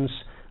emotions,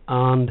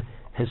 and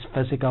his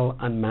physical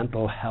and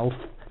mental health.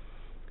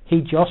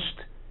 He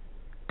just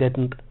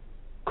didn't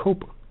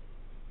cope.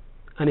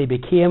 And he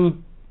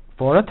became,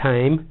 for a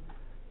time,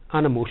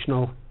 an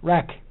emotional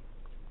wreck.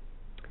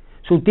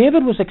 So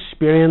David was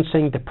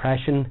experiencing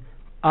depression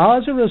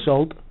as a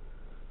result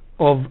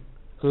of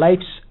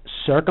life's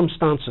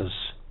circumstances.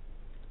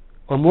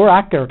 Or more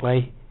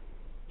accurately,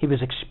 he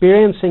was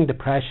experiencing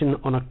depression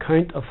on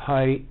account of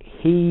how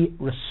he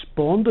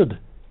responded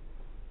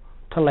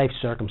to life's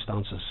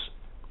circumstances.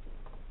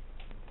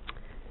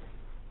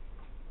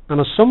 And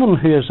as someone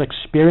who has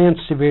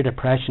experienced severe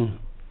depression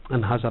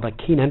and has had a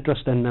keen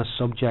interest in this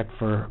subject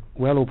for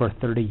well over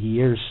 30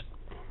 years,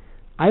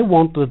 I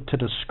wanted to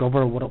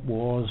discover what it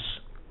was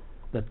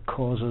that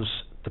causes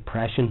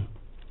depression.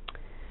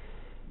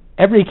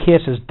 Every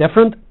case is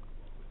different.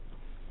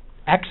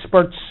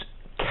 Experts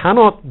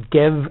cannot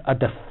give a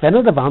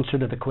definitive answer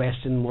to the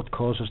question what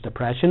causes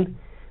depression,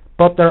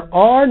 but there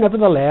are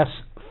nevertheless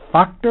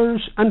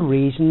factors and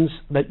reasons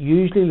that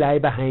usually lie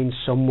behind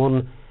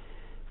someone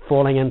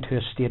falling into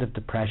a state of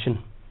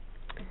depression.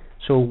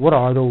 So what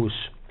are those?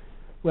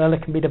 Well,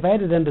 it can be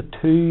divided into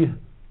two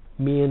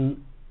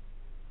main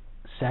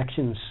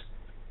sections.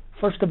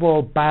 First of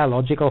all,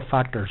 biological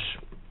factors.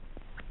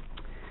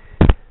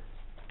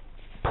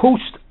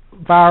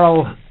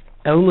 Post-viral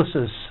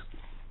illnesses.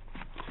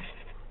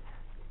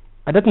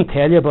 I didn't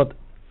tell you, but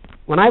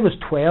when I was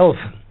 12,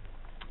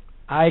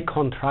 I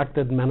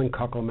contracted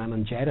meningococcal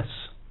meningitis,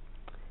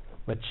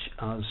 which,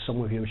 as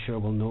some of you I'm sure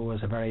will know,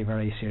 is a very,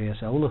 very serious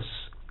illness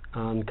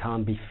and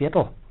can be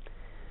fatal.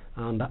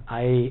 And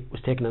I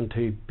was taken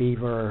into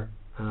Beaver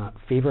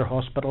Fever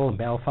Hospital in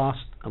Belfast.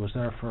 I was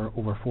there for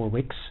over 4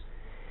 weeks.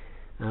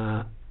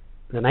 The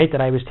night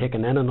that I was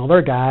taken in,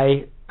 another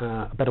guy,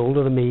 a bit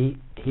older than me,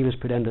 he was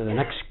put into the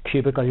next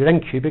cubicle. You're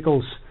in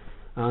cubicles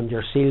and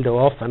you're sealed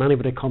off, and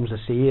anybody comes to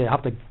see you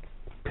have to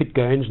put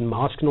gowns and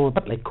masks and all, a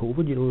bit like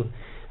COVID, you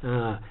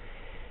know.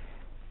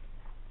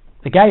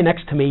 The guy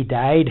next to me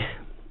died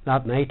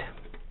that night.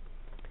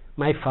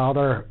 My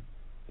father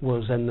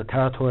was in the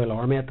Territorial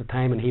Army at the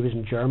time, and he was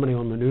in Germany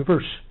on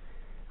manoeuvres,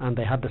 and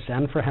they had to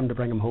send for him to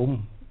bring him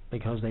home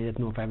because they didn't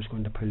know if I was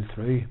going to pull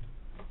through.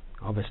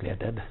 Obviously I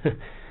did.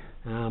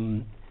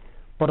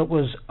 But it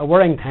was a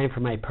worrying time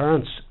for my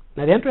parents.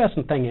 Now the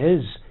interesting thing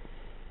is,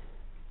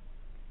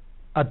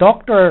 a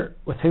doctor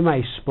with whom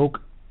I spoke,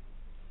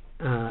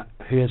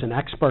 who is an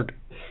expert,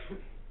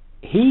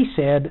 he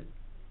said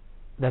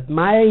that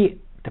my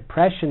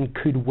depression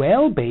could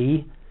well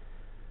be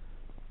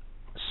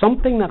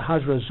something that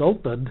has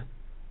resulted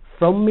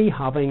from me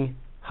having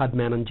had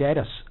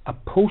meningitis, a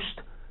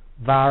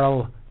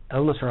post-viral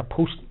illness or a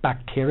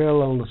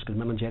post-bacterial illness, because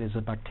meningitis is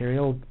a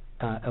bacterial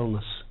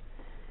illness.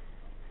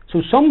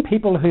 So some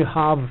people who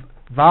have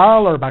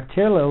viral or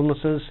bacterial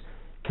illnesses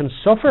can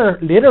suffer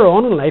later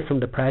on in life from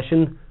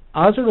depression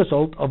as a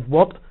result of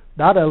what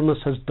that illness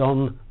has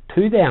done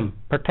to them,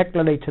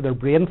 particularly to their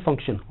brain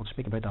function. We'll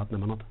speak about that in a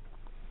minute.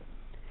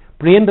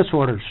 Brain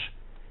disorders,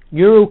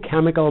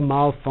 neurochemical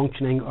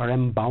malfunctioning or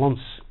imbalance.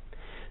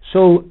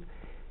 So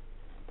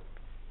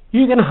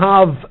you can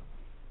have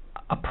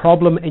a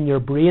problem in your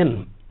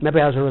brain, maybe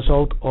as a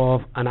result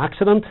of an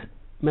accident,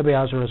 maybe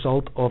as a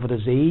result of a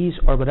disease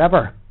or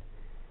whatever.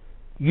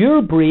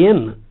 Your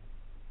brain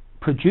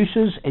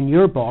produces in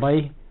your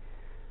body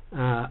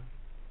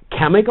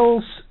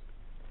chemicals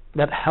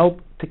that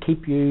help to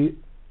keep you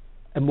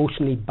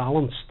emotionally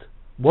balanced.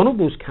 One of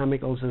those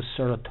chemicals is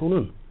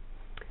serotonin.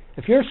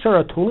 If your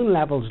serotonin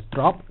levels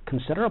drop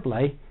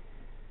considerably,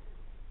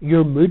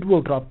 your mood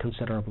will drop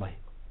considerably.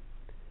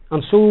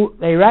 And so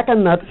they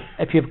reckon that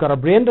if you've got a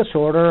brain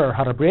disorder or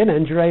had a brain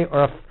injury,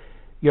 or if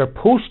your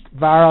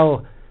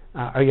post-viral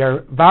or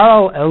your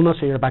viral illness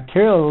or your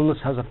bacterial illness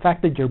has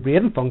affected your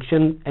brain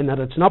function in that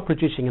it's not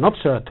producing enough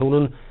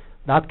serotonin,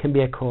 that can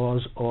be a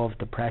cause of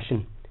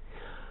depression.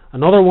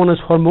 Another one is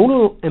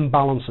hormonal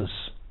imbalances.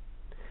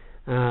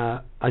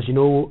 As you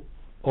know,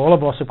 all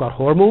of us have got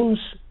hormones,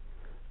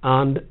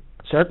 and at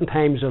certain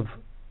times of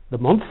the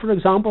month, for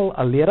example,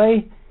 a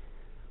lady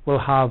will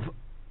have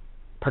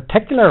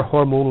particular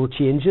hormonal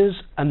changes,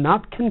 and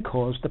that can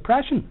cause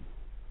depression.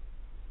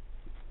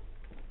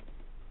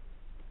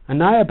 And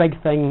now a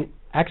big thing,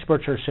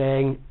 experts are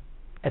saying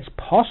it's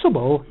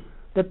possible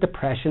that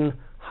depression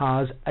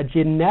has a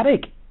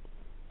genetic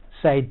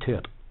side to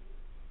it.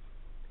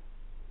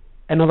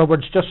 In other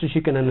words, just as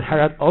you can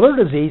inherit other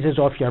diseases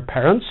off your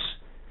parents,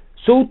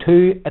 so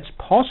too it's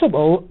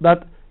possible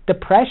that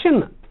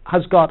depression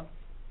has got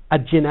a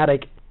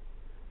genetic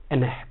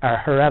and a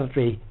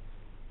hereditary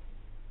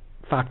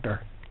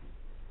factor.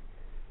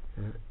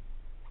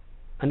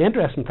 And the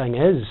interesting thing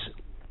is,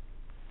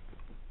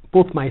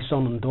 both my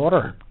son and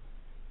daughter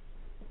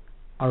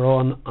are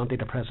on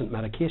antidepressant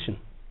medication.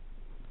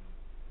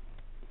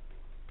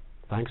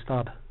 Thanks,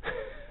 Dad.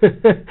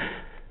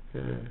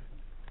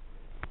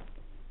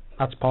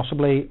 That's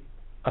possibly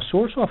a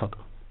source of it.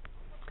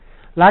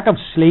 Lack of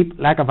sleep,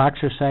 lack of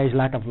exercise,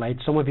 lack of light.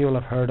 Some of you will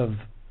have heard of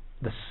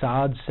the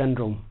SAD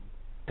syndrome.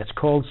 It's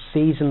called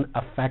season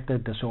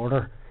affective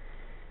disorder,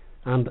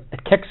 and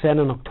it kicks in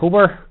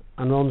October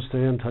and runs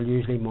through until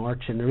usually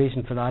March. And the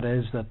reason for that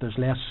is that there's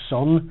less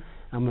sun,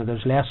 and when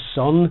there's less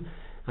sun,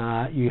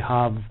 you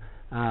have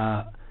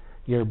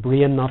your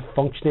brain not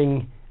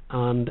functioning,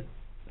 and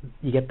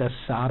you get this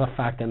SAD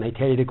effect, and they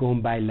tell you to go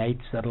and buy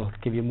lights that'll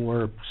give you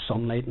more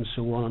sunlight and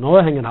so on.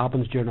 Another thing that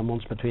happens during the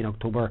months between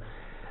October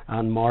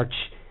and March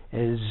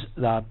is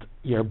that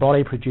your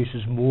body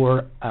produces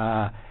more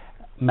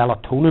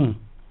melatonin,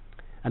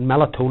 and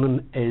melatonin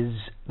is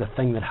the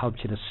thing that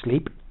helps you to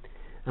sleep.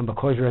 And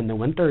because you're in the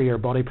winter, your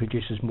body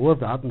produces more of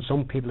that, and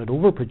some people it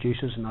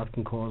overproduces, and that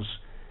can cause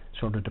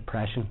sort of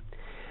depression.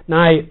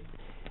 Now,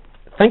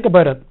 think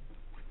about it.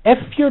 If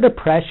your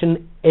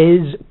depression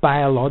is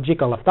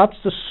biological, if that's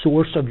the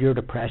source of your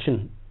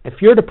depression,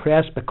 if you're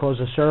depressed because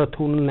the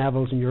serotonin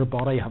levels in your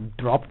body have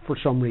dropped for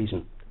some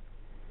reason,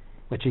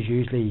 which is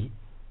usually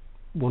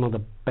one of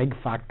the big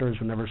factors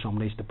whenever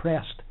somebody's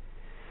depressed,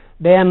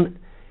 then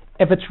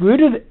if it's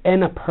rooted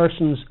in a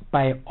person's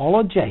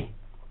biology,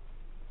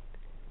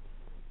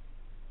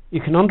 you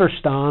can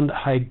understand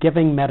how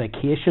giving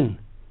medication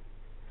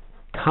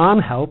can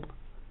help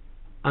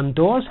and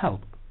does help.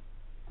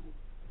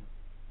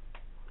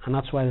 And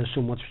that's why there's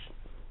so much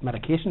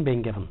medication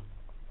being given.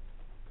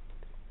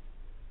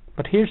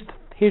 But here's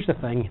the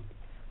thing.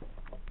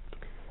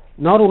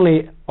 Not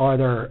only are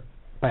there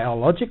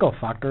biological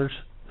factors,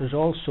 there's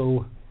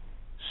also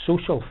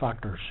social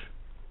factors,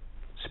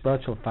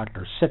 spiritual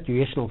factors,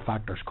 situational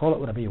factors, call it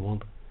whatever you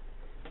want.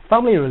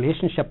 Family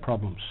relationship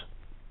problems.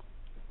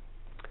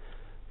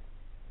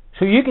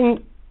 So you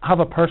can have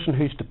a person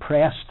who's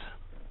depressed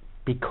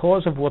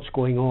because of what's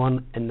going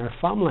on in their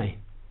family,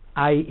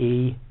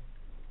 i.e.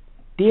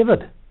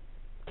 David,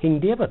 King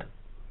David.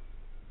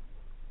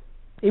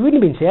 He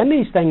wouldn't have been saying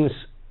these things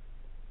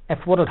if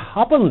what had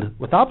happened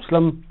with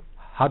Absalom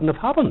hadn't have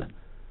happened.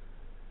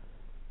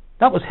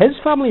 That was his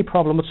family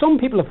problem. But some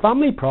people have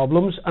family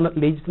problems and it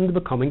leads them to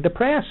becoming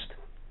depressed.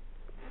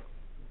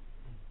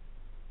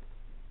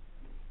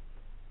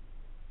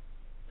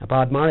 A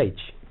bad marriage.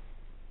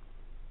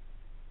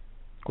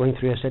 Going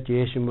through a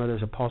situation where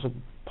there's a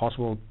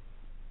possible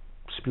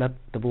split,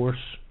 divorce.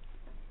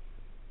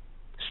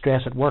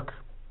 Stress at work.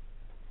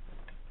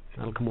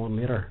 That'll come on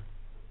later.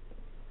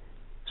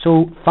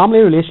 So, family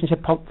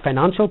relationship,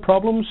 financial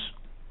problems.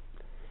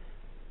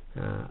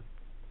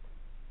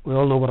 We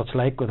all know what it's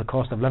like with the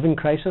cost of living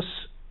crisis.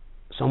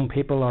 Some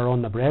people are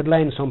on the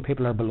breadline, some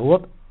people are below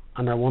it,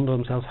 and they're wondering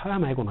themselves, how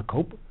am I going to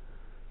cope?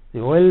 The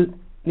oil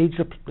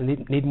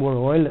need more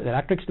oil, the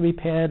electrics to be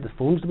paid, the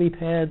phones to be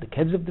paid, the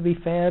kids have to be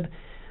fed,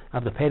 I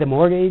have to pay the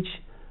mortgage,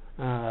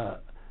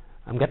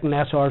 I'm getting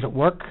less hours at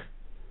work,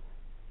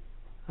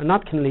 and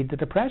that can lead to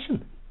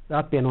depression.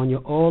 That being on you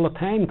all the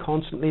time,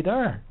 constantly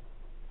there.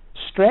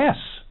 Stress.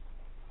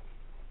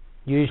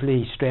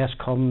 Usually stress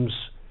comes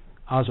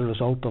as a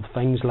result of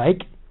things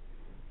like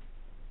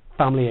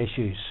family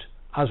issues,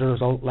 as a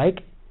result like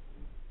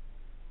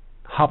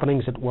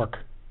happenings at work,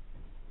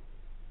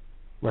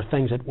 where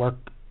things at work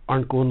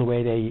aren't going the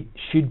way they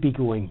should be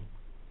going,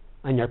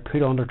 and you're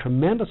put under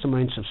tremendous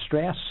amounts of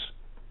stress.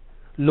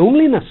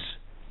 Loneliness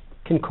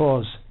can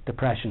cause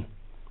depression,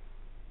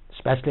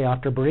 especially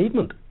after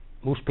bereavement.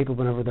 Most people,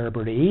 whenever they're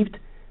bereaved,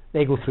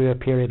 they go through a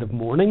period of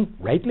mourning,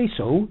 rightly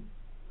so.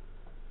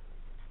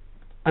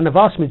 And the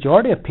vast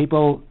majority of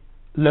people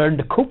learn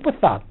to cope with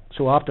that.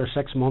 So after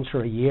 6 months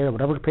or a year, or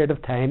whatever period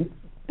of time,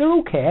 they're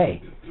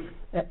okay.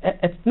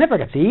 It never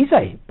gets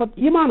easy, but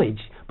you manage.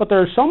 But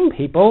there are some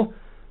people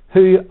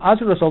who, as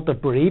a result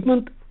of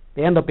bereavement,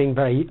 they end up being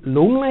very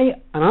lonely,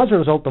 and as a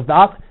result of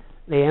that,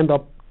 they end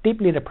up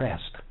deeply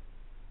depressed.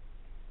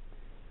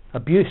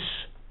 Abuse.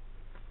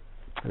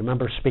 I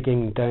remember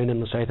speaking down in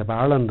the south of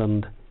Ireland,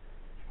 and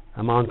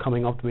a man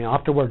coming up to me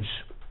afterwards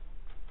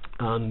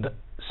and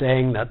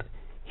saying that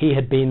he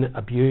had been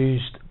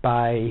abused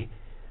by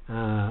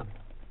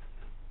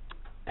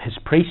his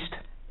priest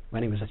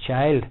when he was a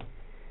child.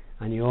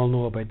 And you all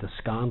know about the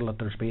scandal that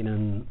there's been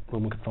in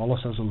Roman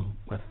Catholicism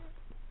with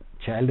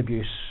child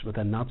abuse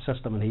within that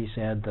system, and he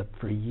said that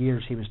for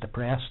years he was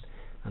depressed,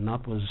 and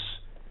that was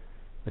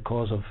the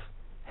cause of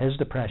his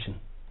depression.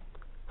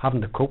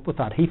 Having to cope with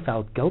that, he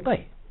felt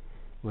guilty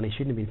when he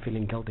shouldn't have been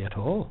feeling guilty at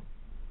all.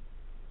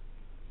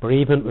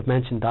 Bereavement, we've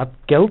mentioned that.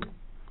 Guilt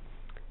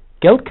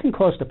can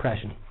cause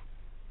depression.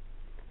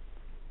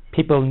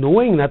 People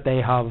knowing that they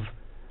have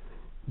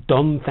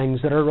done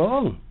things that are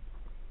wrong,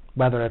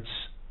 whether it's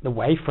the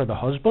wife or the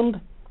husband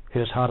who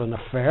has had an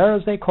affair,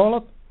 as they call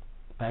it.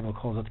 The Bible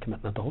calls it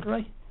committing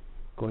adultery,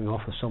 going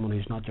off with someone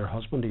who's not your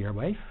husband or your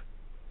wife.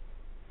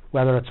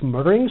 Whether it's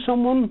murdering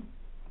someone,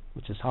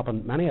 which has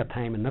happened many a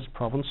time in this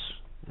province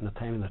in the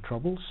time of the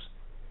Troubles.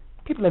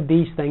 People have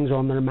these things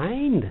on their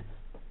mind.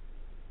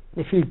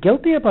 They feel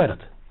guilty about it.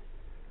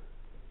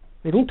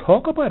 They don't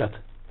talk about it.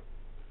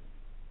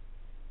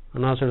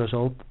 And as a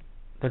result,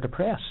 they're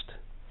depressed.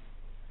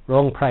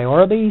 Wrong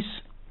priorities,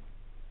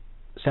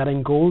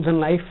 setting goals in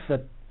life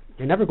that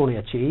you're never going to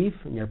achieve,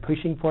 and you're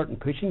pushing for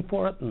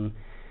it, and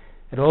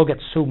it all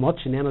gets so much,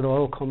 and then it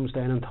all comes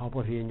down on top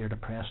of you, and you're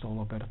depressed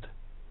all about it.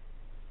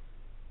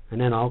 And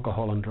then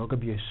alcohol and drug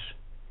abuse.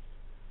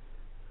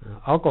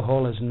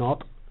 Alcohol is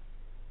not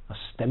a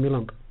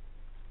stimulant,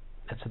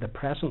 it's a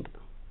depressant.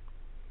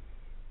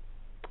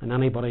 And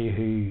anybody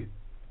who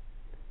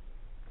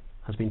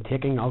has been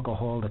taking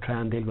alcohol to try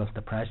and deal with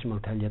depression will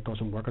tell you it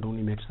doesn't work, it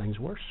only makes things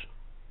worse.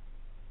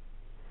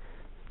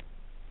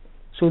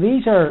 So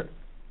these are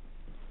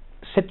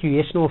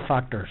situational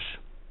factors.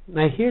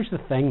 Now here's the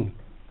thing.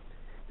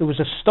 There was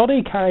a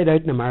study carried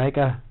out in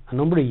America a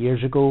number of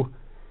years ago,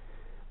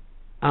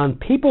 and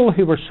people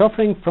who were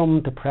suffering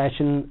from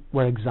depression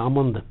were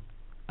examined,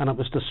 and it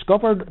was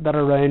discovered that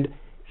around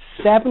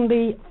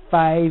 75%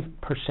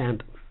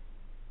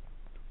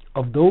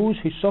 of those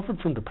who suffered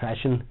from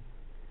depression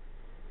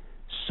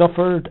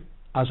suffered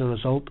as a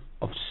result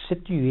of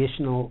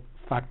situational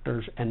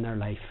factors in their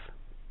life,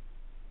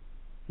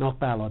 not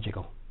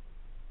biological.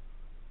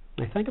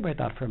 Now think about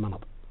that for a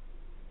minute.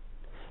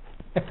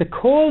 If the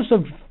cause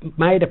of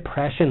my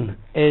depression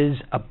is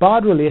a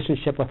bad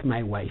relationship with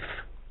my wife,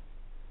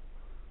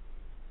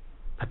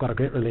 I've got a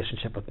great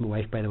relationship with my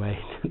wife, by the way.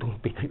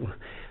 Don't be thinking,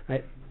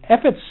 right?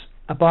 If it's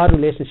a bad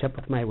relationship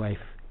with my wife,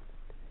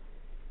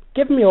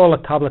 giving me all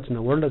the tablets in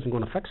the world isn't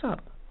going to fix that.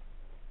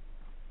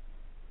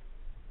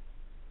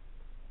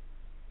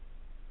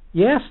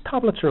 Yes,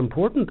 tablets are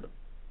important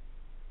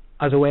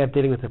as a way of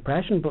dealing with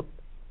depression, but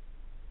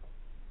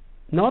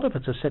not if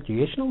it's a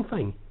situational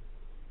thing.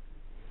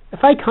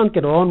 If I can't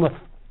get on with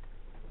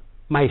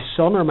my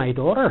son or my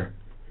daughter,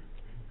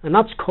 and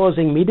that's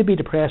causing me to be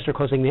depressed or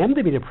causing them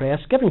to be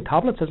depressed, giving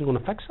tablets isn't going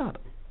to fix that.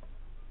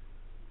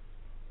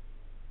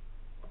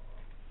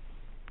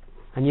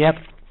 And yet,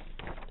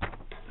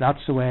 that's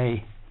the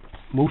way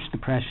most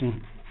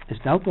depression is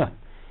dealt with.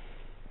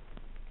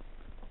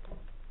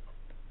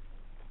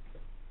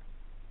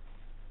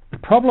 The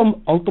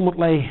problem,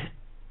 ultimately,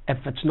 if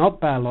it's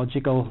not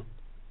biological,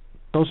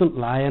 doesn't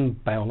lie in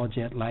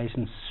biology, it lies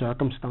in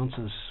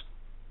circumstances.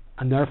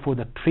 And therefore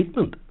the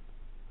treatment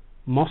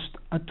must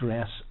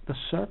address the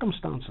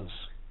circumstances.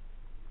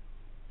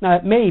 Now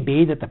it may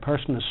be that the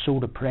person is so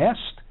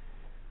depressed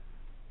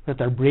that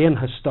their brain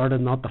has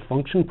started not to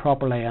function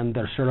properly and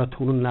their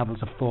serotonin levels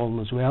have fallen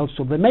as well,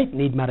 so they might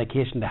need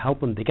medication to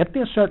help them to get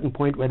to a certain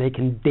point where they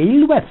can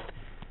deal with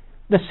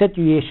the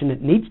situation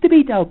that needs to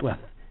be dealt with.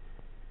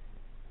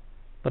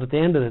 But at the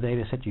end of the day,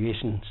 the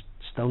situation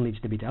still needs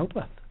to be dealt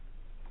with.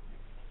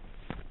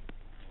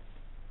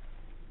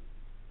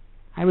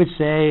 I would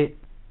say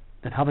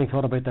that having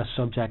thought about this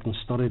subject and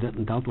studied it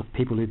and dealt with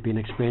people who've been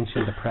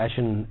experiencing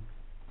depression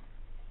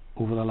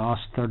over the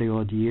last 30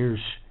 odd years,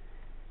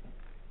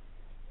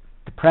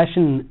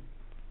 depression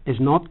is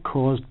not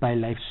caused by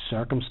life's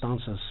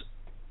circumstances.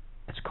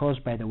 It's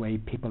caused by the way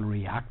people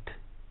react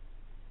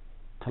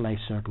to life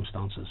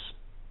circumstances.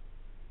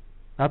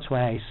 That's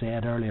why I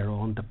said earlier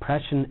on,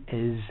 depression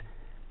is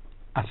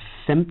a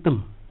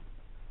symptom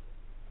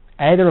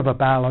either of a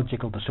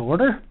biological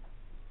disorder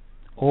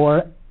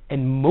or,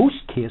 in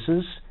most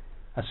cases,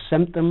 a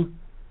symptom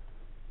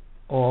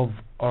of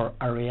or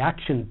a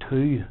reaction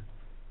to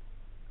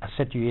a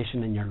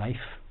situation in your life.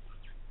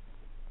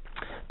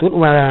 Don't know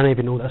whether any of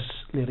you know this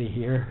lady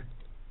here,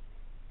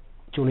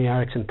 Joni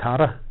Eareckson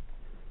Tada.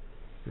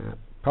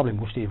 Probably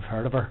most of you have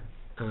heard of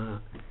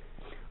her.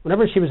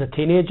 Whenever she was a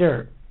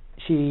teenager,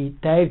 she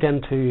dived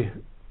into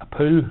a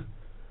pool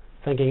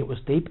thinking it was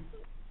deep,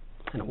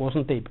 and it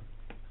wasn't deep.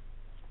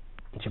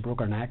 And she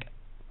broke her neck,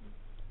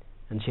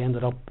 and she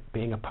ended up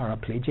being a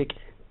paraplegic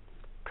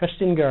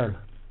Christian girl.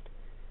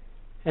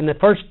 In the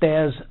first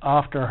days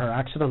after her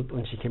accident,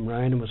 when she came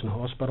round and was in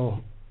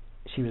hospital,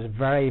 she was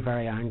very,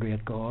 very angry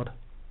at God.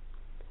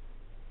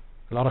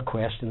 A lot of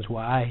questions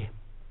why,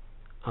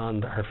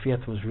 and her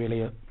faith was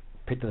really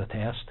put to the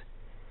test.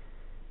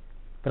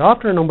 But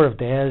after a number of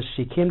days,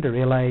 she came to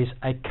realise,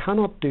 I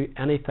cannot do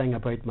anything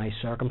about my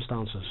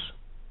circumstances.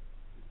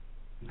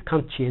 I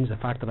can't change the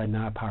fact that I'm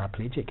now a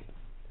paraplegic.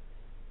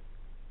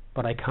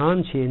 But I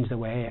can change the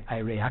way I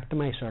react to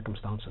my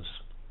circumstances.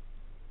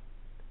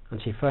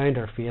 And she found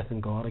her faith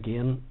in God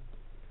again,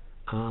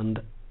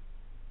 and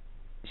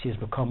she has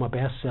become a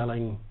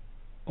best-selling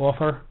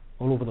author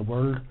all over the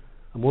world,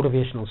 a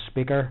motivational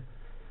speaker,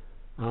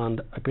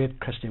 and a great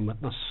Christian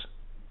witness.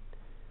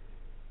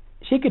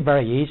 She could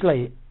very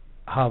easily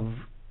have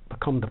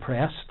become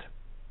depressed.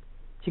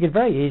 She could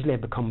very easily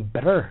have become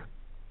bitter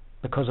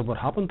because of what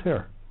happened to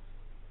her.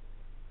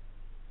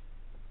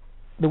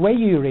 The way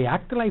you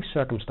react to life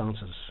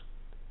circumstances.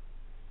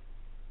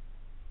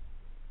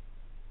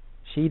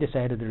 She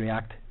decided to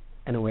react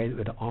in a way that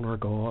would honour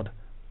God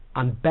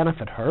and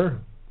benefit her.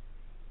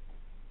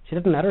 She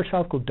didn't let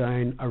herself go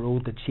down a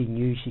road that she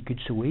knew she could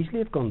so easily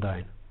have gone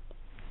down.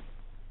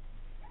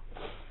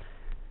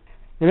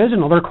 There is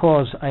another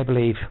cause, I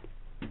believe,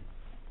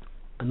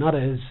 and that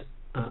is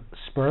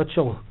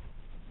spiritual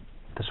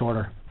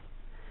disorder.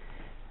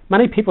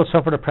 Many people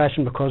suffer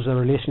depression because their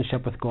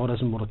relationship with God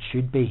isn't what it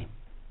should be.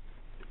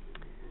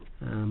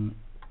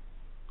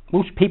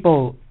 Most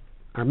people,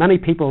 or many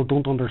people,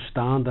 don't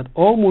understand that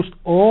almost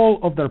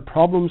all of their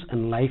problems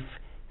in life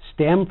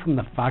stem from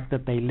the fact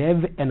that they live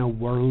in a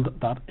world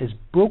that is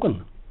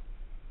broken.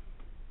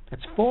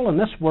 It's fallen.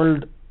 This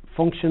world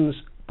functions,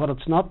 but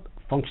it's not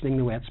functioning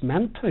the way it's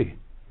meant to.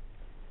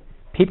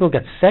 People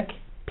get sick,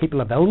 people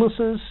have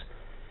illnesses,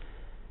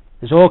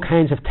 there's all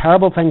kinds of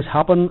terrible things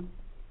happen.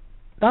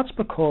 That's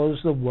because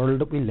the world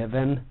that we live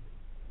in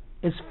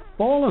is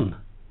fallen.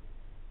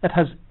 It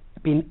has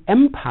been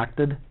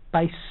impacted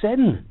by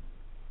sin.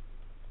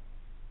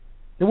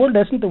 The world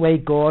isn't the way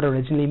God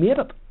originally made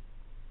it.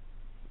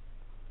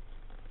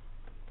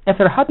 If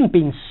there hadn't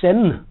been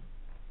sin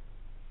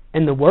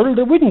in the world,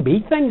 there wouldn't be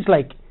things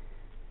like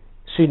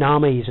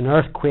tsunamis and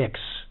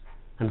earthquakes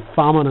and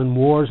famine and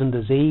wars and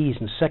disease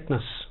and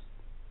sickness.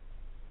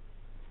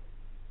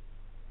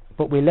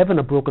 But we live in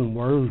a broken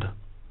world.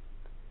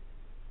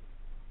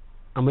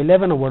 And we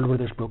live in a world where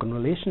there's broken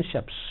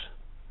relationships.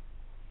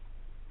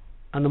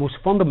 And the most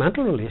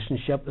fundamental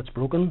relationship that's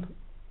broken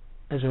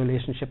is a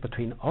relationship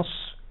between us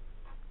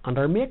and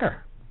our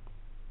Maker.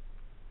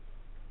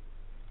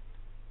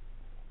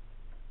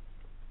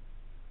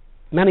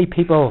 Many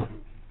people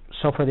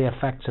suffer the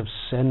effects of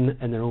sin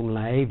in their own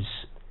lives.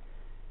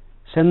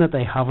 Sin that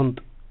they haven't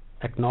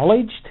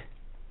acknowledged,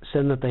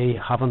 sin that they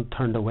haven't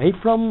turned away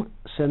from,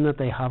 sin that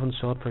they haven't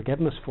sought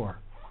forgiveness for.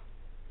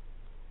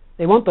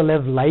 They want to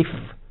live life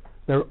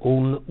their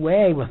own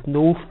way with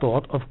no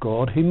thought of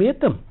God who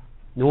made them,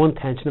 no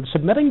intention of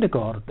submitting to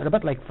God. They're a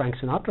bit like Frank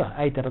Sinatra.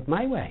 I did it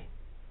my way.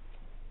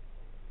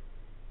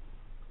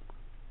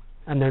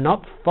 And they're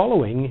not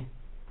following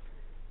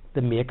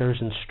the Maker's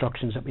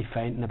instructions that we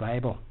find in the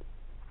Bible.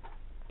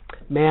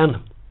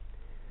 Men,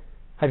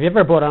 have you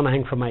ever bought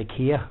anything from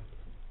IKEA?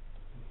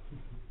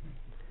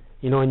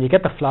 You know, and you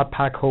get the flat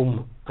pack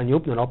home and you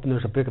open it up and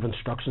there's a book of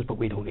instructions, but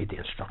we don't need the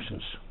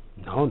instructions.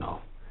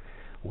 No.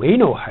 We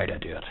know how to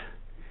do it.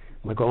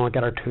 We go and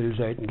get our tools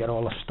out and get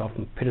all the stuff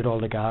and put it all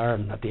together,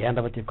 and at the end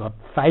of it you've got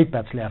 5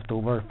 bits left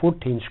over,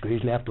 14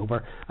 screws left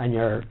over, and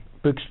your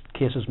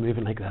bookcase is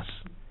moving like this.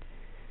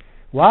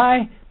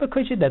 Why?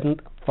 Because you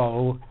didn't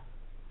follow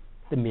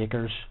the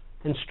Maker's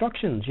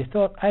instructions. You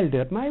thought, I'll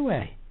do it my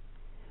way.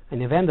 And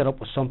you've ended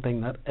up with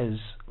something that is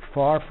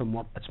far from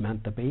what it's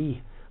meant to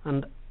be.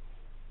 And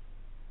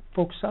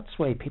folks, that's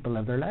the way people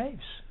live their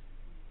lives.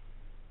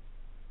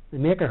 The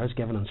Maker has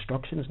given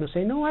instructions and they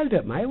say, no, I'll do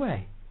it my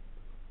way.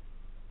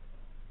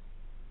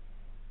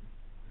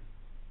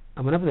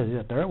 And whenever they do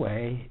it their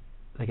way,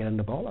 they get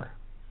into bother.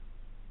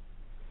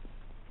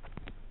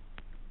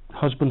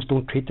 Husbands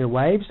don't treat their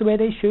wives the way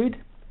they should,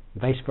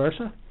 vice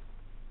versa.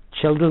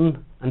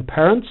 Children and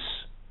parents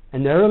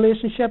in their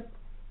relationship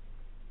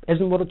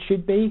isn't what it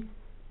should be.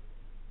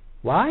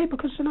 Why?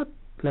 Because they're not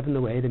living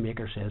the way the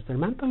Maker says they're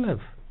meant to live.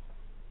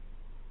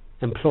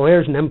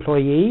 Employers and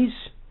employees,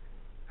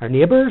 our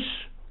neighbours,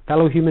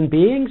 fellow human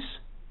beings.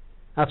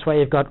 That's why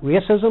you've got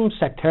racism,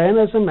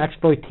 sectarianism,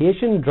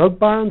 exploitation, drug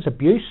barons,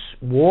 abuse,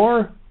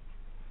 war.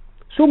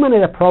 So many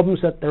of the problems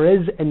that there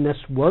is in this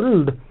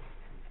world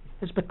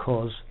is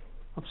because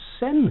of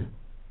sin.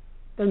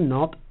 They're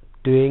not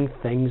doing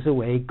things the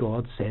way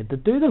God said to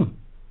do them.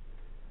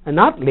 And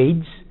that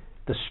leads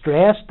to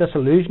stress,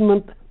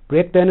 disillusionment,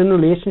 breakdown in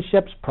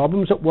relationships,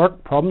 problems at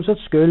work, problems at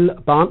school,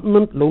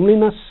 abandonment,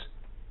 loneliness,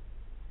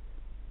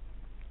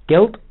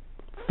 guilt,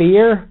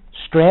 fear,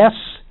 stress,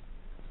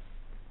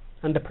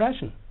 and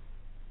depression.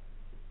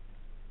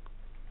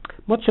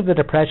 Much of the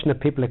depression that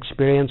people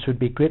experience would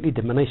be greatly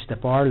diminished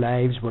if our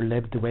lives were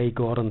lived the way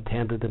God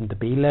intended them to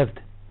be lived.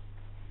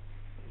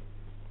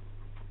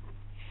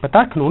 But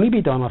that can only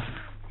be done if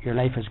your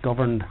life is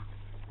governed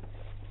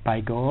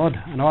by God,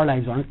 and our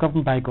lives aren't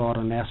governed by God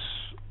unless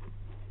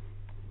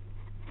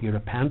you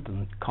repent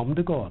and come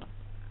to God.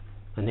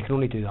 And you can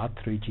only do that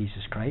through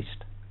Jesus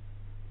Christ.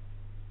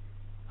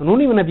 And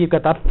only whenever you've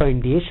got that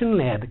foundation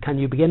laid can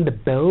you begin to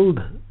build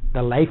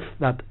the life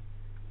that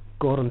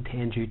God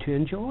intends you to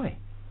enjoy.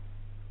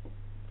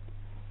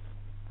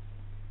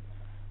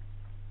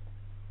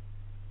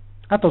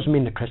 That doesn't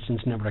mean that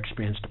Christians never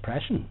experience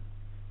depression,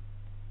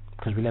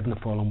 because we live in a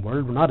fallen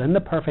world. We're not in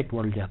the perfect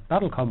world yet.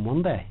 That'll come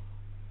one day.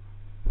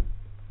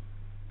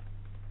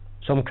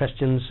 Some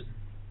Christians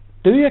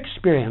do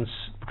experience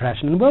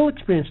depression and will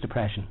experience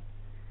depression.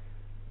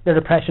 Their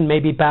depression may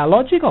be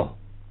biological,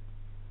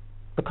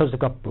 because they've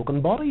got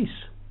broken bodies,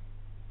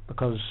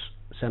 because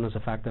sin has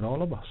affected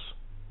all of us.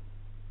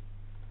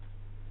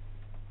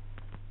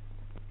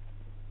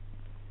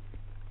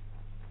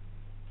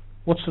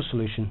 What's the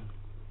solution?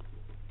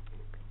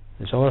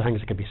 There's other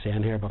things I could be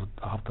saying here, but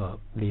I have to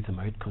leave them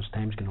out because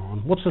time's going on.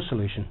 What's the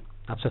solution?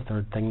 That's the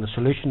third thing. The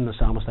solution the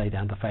psalmist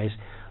identifies.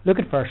 Look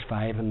at verse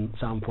 5 in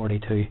Psalm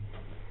 42.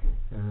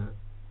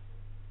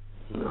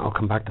 I'll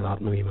come back to that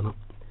in a wee minute.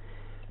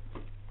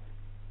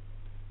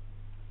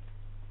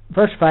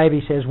 Verse 5,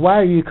 he says, "Why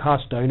are you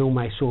cast down, O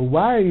my soul?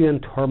 Why are you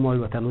in turmoil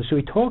within me?" So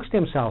he talks to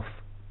himself.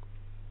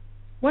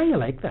 Why are you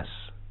like this?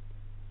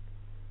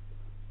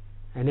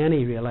 And then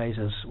he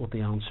realizes what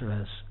the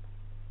answer is.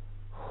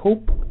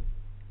 Hope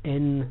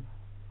in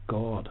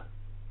God.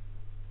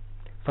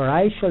 For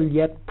I shall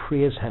yet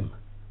praise him,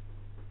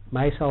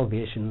 my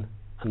salvation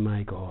and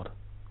my God.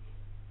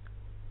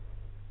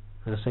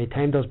 And I say,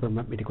 time does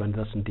permit me to go into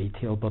this in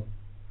detail, but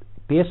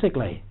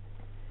basically,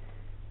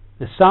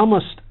 the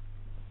psalmist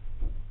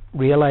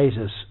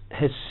realizes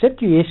his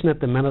situation at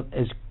the minute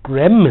is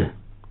grim,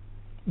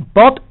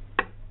 but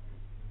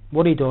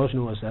what he does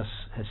know is this: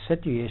 his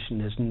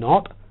situation is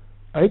not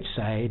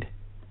outside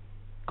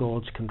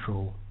God's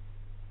control.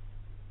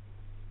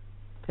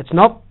 It's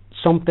not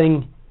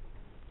something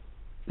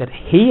that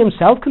he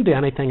himself can do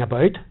anything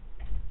about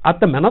at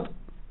the minute,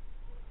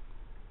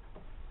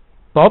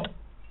 but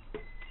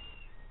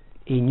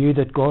he knew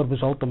that God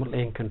was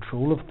ultimately in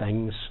control of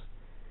things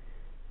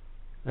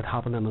that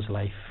happened in his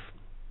life.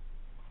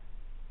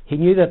 He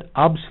knew that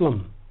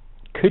Absalom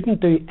couldn't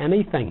do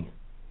anything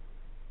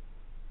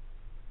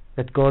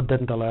that God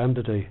didn't allow him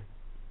to do.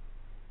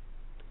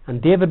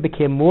 And David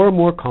became more and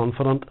more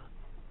confident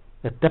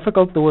that,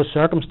 difficult though his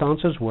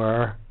circumstances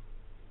were,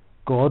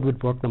 God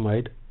would work them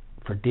out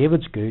for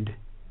David's good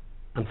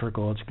and for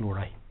God's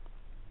glory.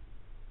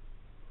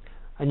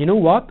 And you know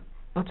what?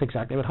 That's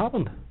exactly what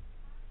happened.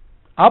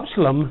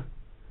 Absalom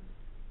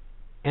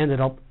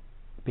ended up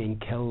being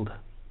killed.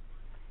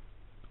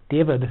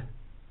 David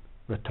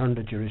returned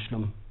to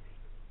Jerusalem,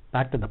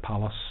 back to the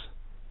palace,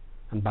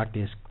 and back to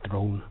his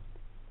throne.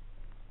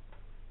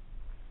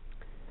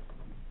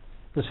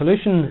 The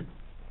solution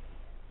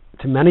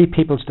to many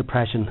people's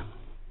depression,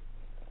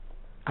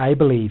 I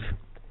believe,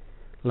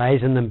 lies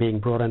in them being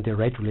brought into a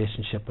right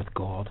relationship with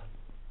God,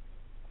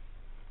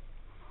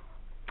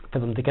 for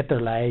them to get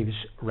their lives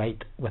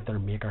right with their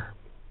Maker.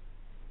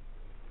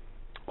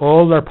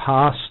 All their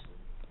past,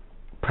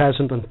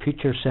 present and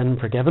future sin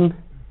forgiven,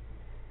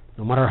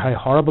 no matter how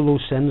horrible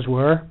those sins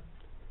were,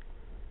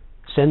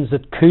 sins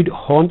that could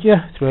haunt you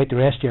throughout the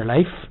rest of your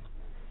life,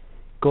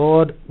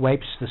 God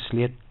wipes the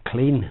slate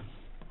clean.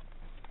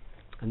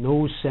 And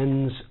those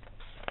sins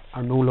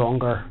are no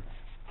longer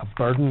a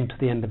burden to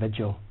the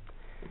individual.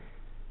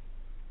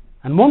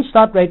 And once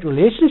that right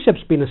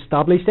relationship's been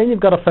established, then you've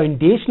got a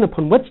foundation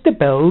upon which to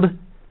build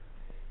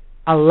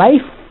a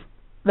life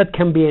that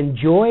can be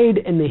enjoyed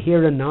in the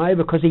here and now,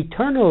 because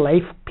eternal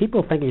life,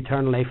 people think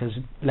eternal life is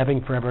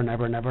living forever and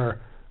ever and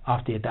ever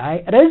after you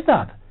die. It is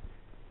that.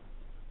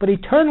 But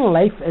eternal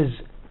life is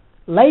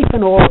life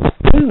in all its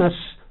fullness,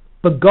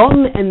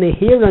 begun in the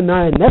here and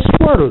now in this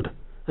world,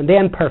 and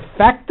then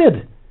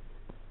perfected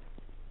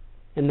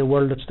in the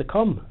world that's to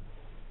come.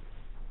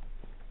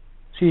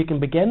 So you can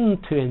begin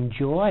to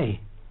enjoy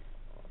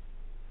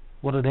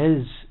what it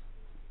is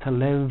to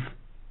live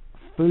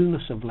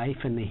fullness of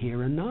life in the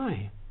here and now.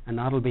 And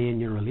that'll be in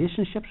your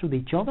relationships with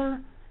each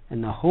other,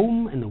 in the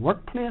home, in the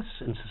workplace,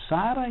 in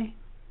society.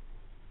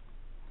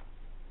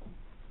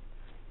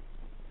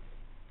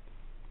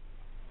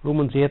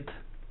 Romans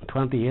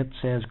 8:28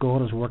 says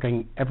God is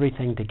working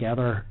everything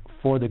together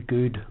for the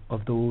good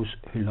of those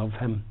who love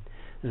him.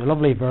 There's a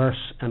lovely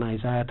verse in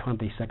Isaiah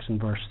 26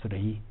 and verse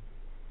 3.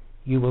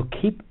 You will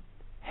keep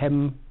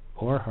him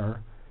or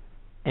her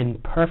in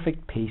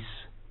perfect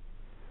peace,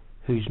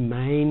 whose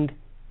mind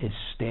is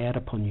stayed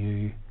upon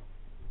you,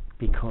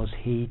 because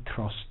he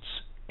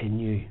trusts in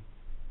you.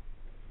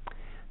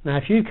 Now,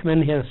 if you come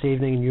in here this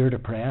evening and you're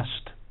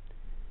depressed,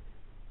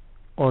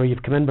 or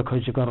you've come in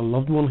because you've got a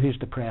loved one who's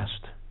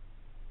depressed,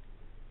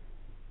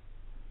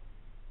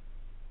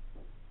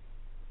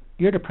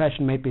 your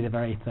depression might be the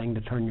very thing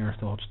to turn your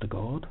thoughts to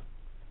God,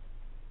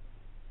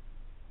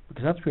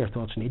 because that's where your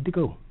thoughts need to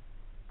go.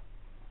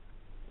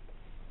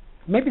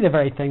 It might be the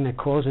very thing that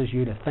causes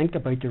you to think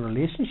about your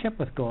relationship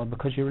with God,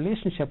 because your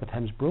relationship with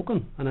him is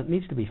broken and it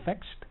needs to be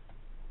fixed.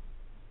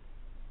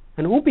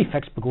 And it won't be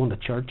fixed by going to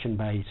church and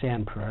by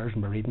saying prayers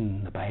and by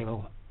reading the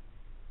Bible.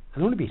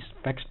 It'll only be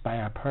fixed by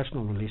our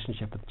personal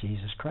relationship with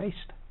Jesus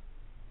Christ.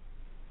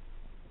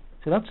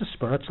 So that's the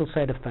spiritual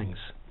side of things.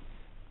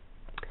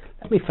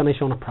 Let me finish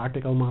on a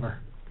practical matter.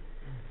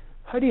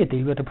 How do you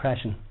deal with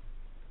depression?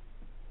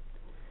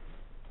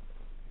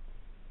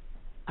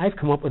 I've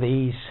come up with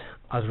these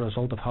as a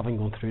result of having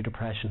gone through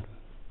depression.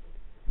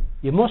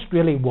 You must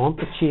really want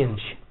to change.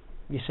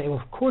 You say, well,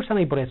 of course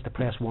anybody that's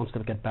depressed wants to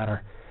get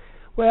better.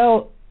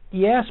 Well,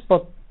 yes,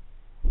 but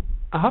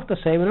I have to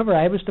say, whenever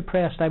I was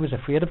depressed, I was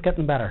afraid of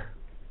getting better.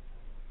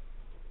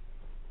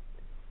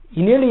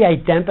 You nearly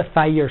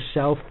identify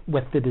yourself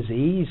with the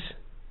disease,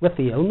 with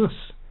the illness.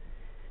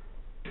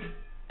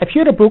 If you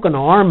had a broken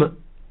arm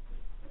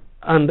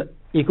and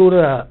you go to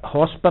a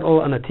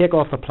hospital and they take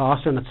off the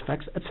plaster and it's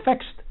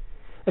fixed.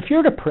 If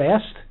you're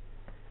depressed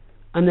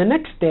and the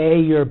next day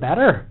you're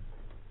better,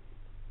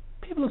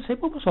 people will say,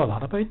 what was all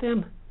that about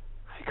then?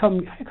 How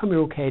come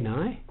you're okay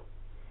now?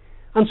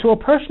 And so a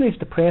person who's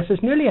depressed is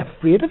nearly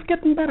afraid of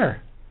getting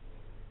better.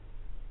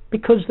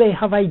 because they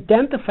have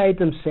identified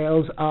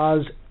themselves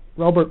as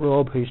Robert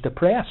Robb who's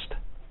depressed.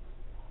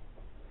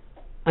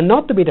 And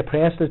not to be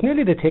depressed is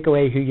nearly to take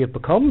away who you've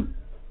become.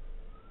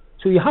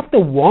 So you have to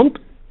want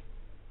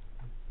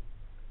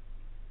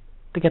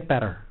to get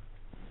better.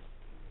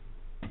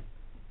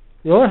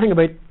 The other thing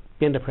about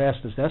being depressed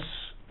is this: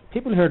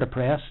 people who are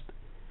depressed,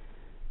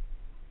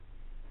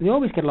 they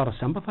always get a lot of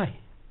sympathy.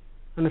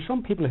 And there's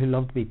some people who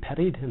love to be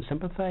pitied and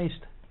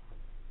sympathised.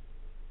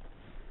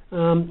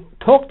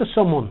 Talk to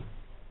someone.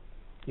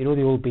 You know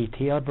the old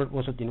BT advert,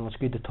 was it? You know, it's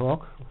good to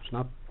talk. It's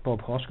not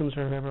Bob Hoskins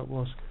or whoever it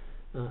was.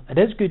 It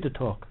is good to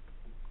talk.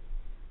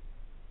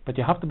 But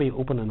you have to be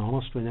open and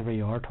honest whenever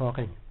you are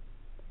talking.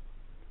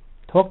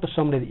 Talk to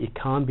somebody that you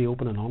can be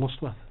open and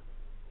honest with.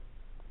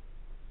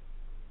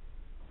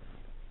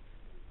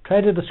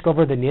 Try to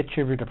discover the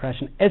nature of your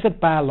depression. Is it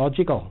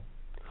biological?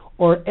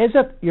 Or is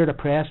it you're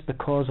depressed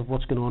because of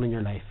what's going on in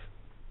your life?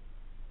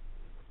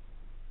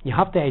 You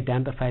have to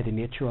identify the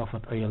nature of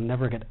it, or you'll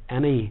never get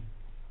any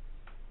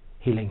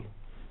healing.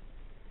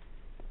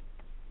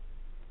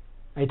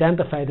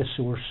 Identify the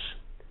source.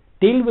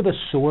 Deal with the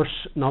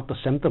source, not the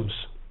symptoms.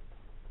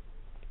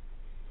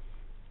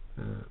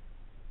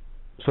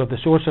 So the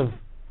source of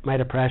my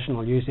depression,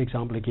 I'll use the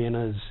example again,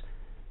 is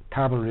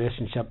terrible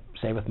relationship,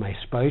 say with my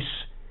spouse.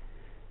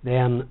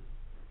 Then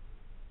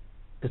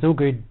there's no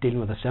good dealing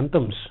with the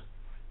symptoms.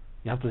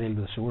 You have to deal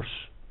with the source.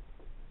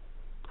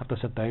 You have to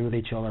sit down with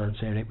each other and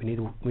say, right, we need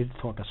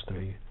to talk this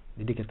through. We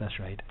need to get this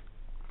right.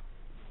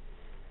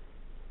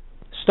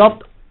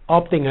 Stop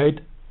opting out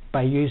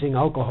by using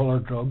alcohol or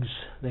drugs.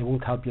 They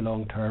won't help you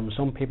long term.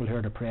 Some people who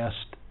are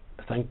depressed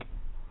think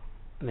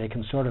they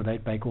can sort it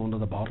out by going to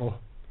the bottle,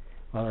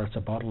 whether it's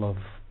a bottle of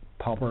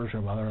poppers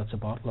or whether it's a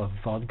bottle of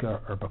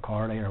vodka or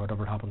Bacardi or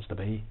whatever it happens to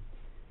be.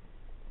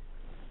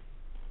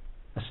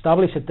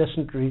 Establish a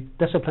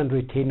disciplined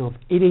routine of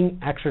eating,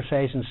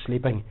 exercise and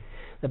sleeping.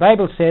 The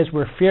Bible says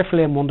we're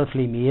fearfully and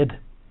wonderfully made,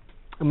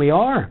 and we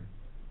are.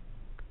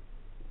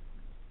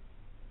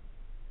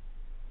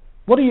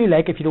 What are you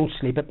like if you don't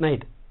sleep at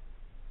night?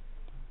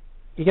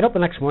 You get up the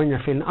next morning,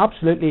 you're feeling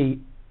absolutely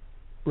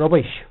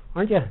rubbish,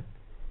 aren't you?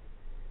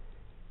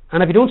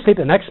 And if you don't sleep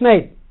the next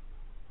night,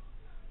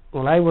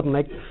 well, I wouldn't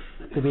like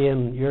to be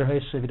in your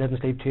house if you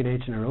didn't sleep 2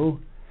 nights in a row.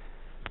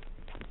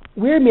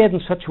 We're made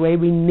in such a way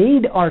we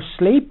need our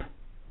sleep.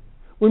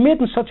 We're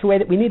made in such a way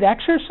that we need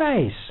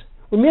exercise.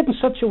 We're made in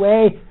such a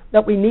way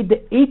that we need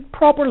to eat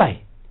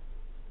properly.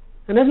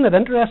 And isn't it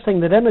interesting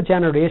that in a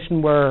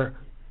generation where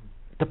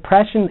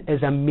depression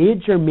is a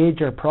major,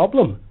 major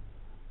problem,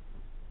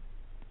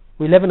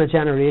 we live in a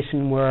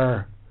generation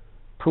where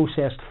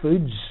processed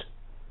foods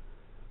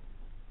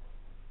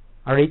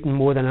are eaten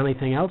more than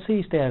anything else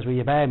these days, where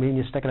you buy a meal and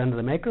you stick it into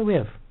the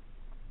microwave.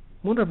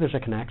 I wonder if there's a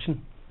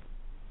connection.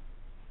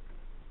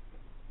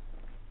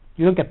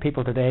 You don't get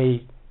people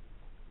today,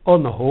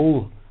 on the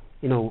whole,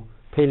 you know,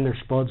 peeling their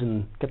spuds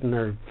and getting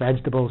their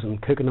vegetables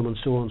and cooking them and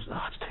so on. Oh,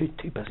 it's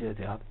too busy to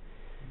do that.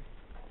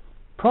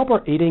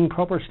 Proper eating,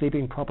 proper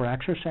sleeping, proper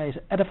exercise,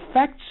 it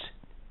affects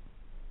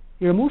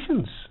your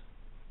emotions.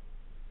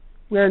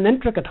 We're an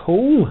intricate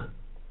whole.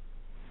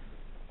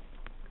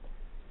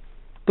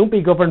 Don't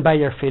be governed by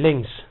your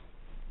feelings.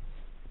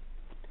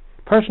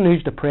 A person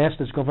who's depressed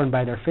is governed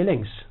by their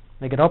feelings.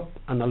 They get up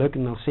and they look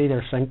and they'll see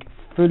their sink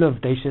full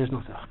of dishes and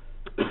they'll say,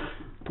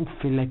 don't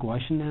feel like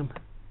washing them,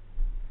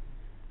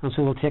 and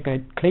so they'll take out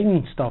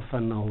clean stuff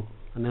and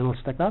then they'll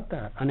stick that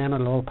there, and then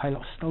it'll all pile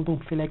up. Still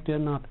don't feel like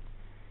doing that.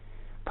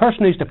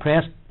 Person who's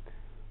depressed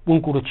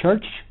won't go to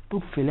church.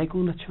 Don't feel like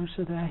going to church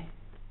today.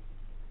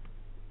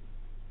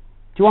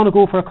 Do you want to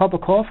go for a cup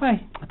of coffee?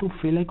 I don't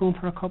feel like going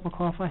for a cup of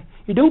coffee.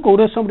 You don't go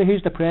to somebody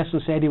who's depressed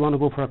and say, do you want to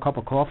go for a cup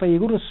of coffee? You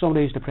go to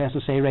somebody who's depressed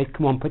and say, right,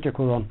 come on, put your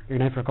coat on, you're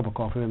going out for a cup of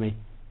coffee with me,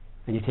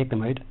 and you take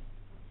them out.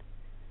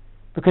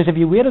 Because if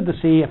you waited to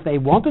see if they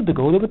wanted to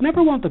go, they would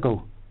never want to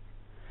go.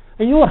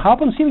 And you know what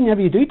happens? See, whenever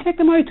you do take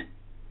them out,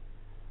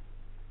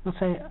 they'll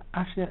say,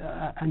 actually,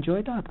 I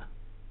enjoyed that.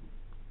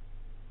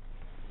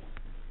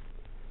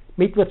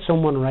 Meet with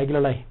someone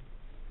regularly.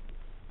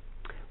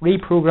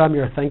 Reprogram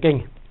your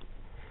thinking.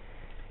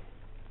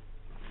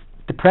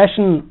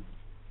 Depression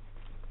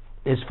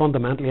is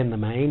fundamentally in the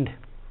mind.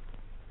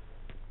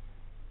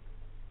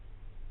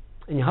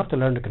 And you have to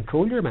learn to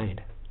control your mind.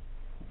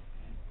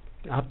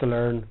 You have to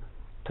learn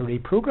to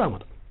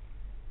reprogram it,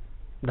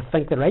 to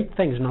think the right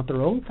things, not the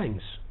wrong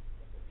things.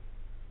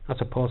 That's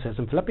what Paul says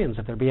in Philippians.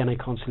 If there be any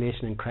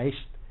consolation in Christ,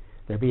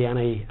 there be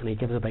any, and he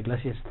gives a big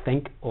list, he says,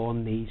 think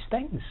on these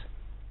things.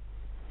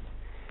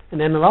 And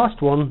then the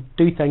last one,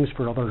 do things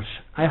for others.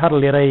 I had a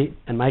lady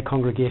in my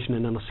congregation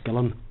in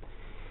Enniskillen,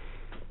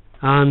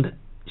 and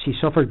she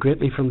suffered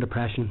greatly from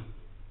depression,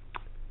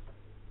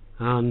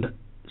 and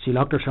she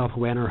locked herself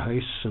away in her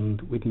house and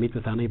wouldn't meet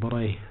with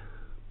anybody.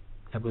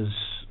 It was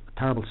a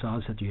terrible,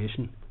 sad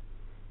situation.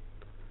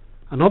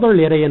 Another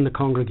lady in the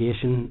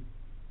congregation,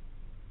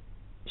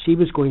 she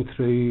was going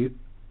through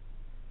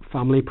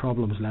family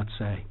problems, let's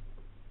say.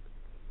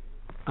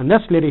 And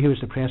this lady who was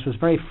depressed was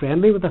very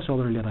friendly with this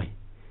other lady.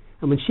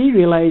 And when she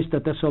realised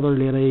that this other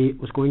lady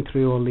was going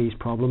through all these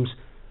problems,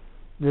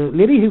 the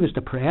lady who was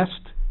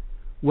depressed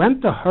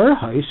went to her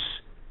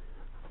house,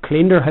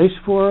 cleaned her house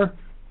for her,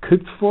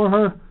 cooked for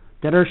her,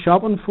 did her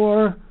shopping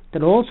for her,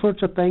 did all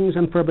sorts of things,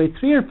 and for about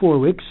 3 or 4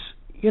 weeks,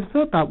 you'd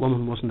thought that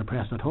woman wasn't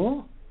depressed at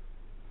all.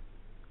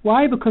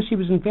 Why? Because she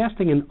was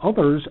investing in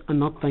others and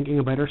not thinking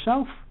about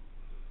herself.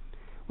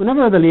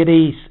 Whenever the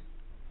lady's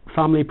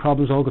family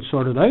problems all got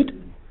sorted out,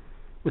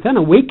 within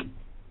a week,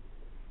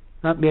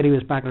 that lady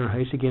was back in her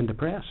house again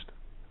depressed.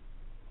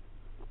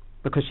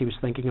 Because she was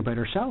thinking about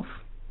herself.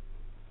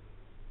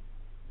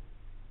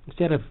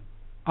 Instead of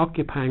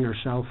occupying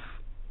herself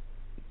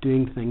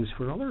doing things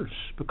for others.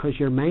 Because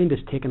your mind is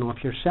taken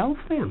off yourself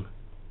then.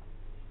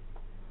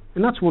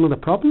 And that's one of the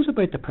problems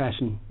about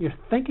depression. You're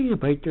thinking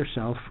about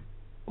yourself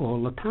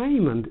all the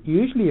time, and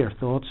usually your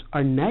thoughts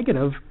are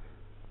negative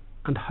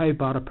and how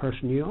bad a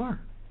person you are.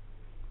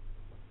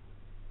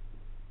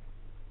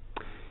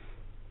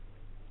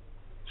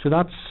 So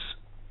that's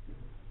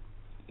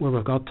where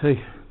we've got to.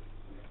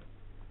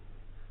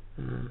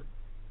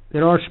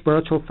 There are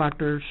spiritual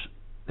factors,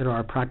 there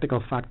are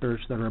practical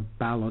factors, there are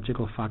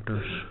biological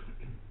factors,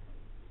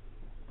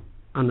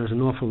 and there's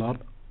an awful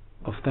lot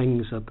of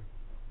things that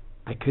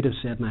I could have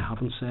said and I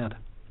haven't said.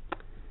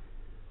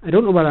 I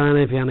don't know whether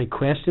any of you have any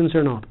questions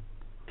or not.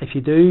 If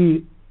you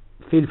do,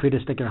 feel free to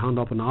stick your hand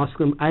up and ask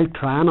them. I'll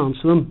try and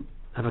answer them.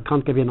 If I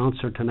can't give you an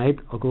answer tonight,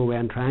 I'll go away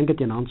and try and get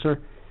you an answer.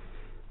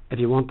 If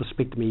you want to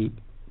speak to me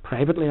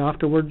privately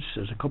afterwards,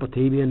 there's a cup of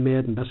tea being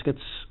made and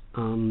biscuits,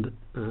 and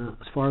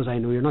as far as I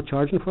know, you're not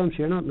charging for them, so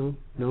you're not? No,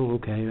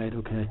 okay, right,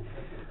 okay.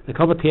 The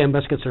cup of tea and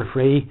biscuits are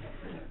free,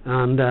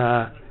 and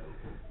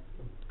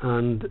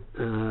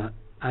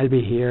I'll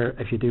be here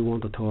if you do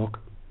want to talk.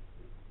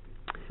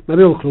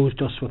 Maybe we'll close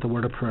just with a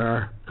word of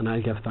prayer, and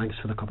I'll give thanks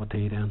for the cup of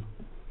tea then.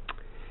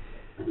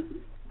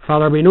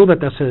 Father, we know that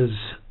this is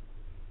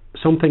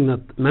something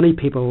that many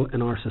people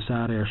in our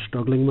society are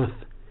struggling with,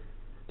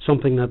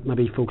 something that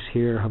maybe folks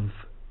here have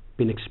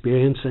been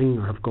experiencing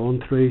or have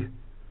gone through,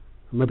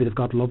 or maybe they've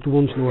got loved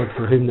ones, Lord,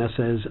 for whom this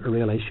is a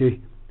real issue.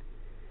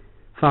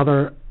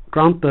 Father,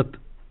 grant that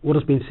what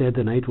has been said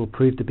tonight will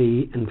prove to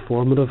be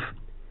informative,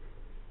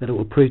 that it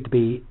will prove to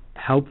be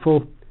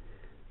helpful,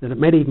 that it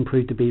might even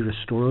prove to be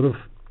restorative.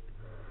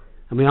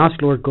 And we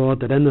ask, Lord God,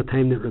 that in the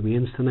time that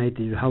remains tonight,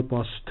 that you help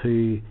us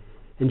to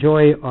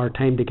enjoy our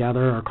time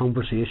together, our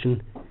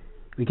conversation.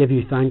 We give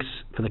you thanks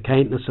for the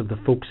kindness of the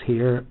folks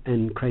here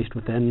in Christ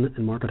Within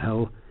in Market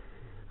Hill,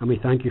 and we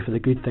thank you for the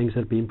good things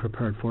that are being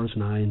prepared for us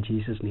now, in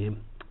Jesus' name.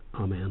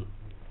 Amen.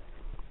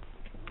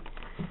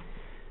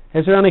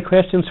 Is there any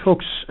questions,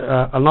 folks?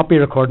 I'll not be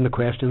recording the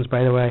questions,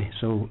 by the way,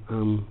 so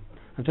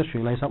I just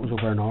realised that was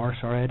over an hour.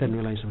 Sorry, I didn't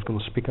realise I was going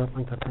to speak up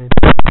like that time.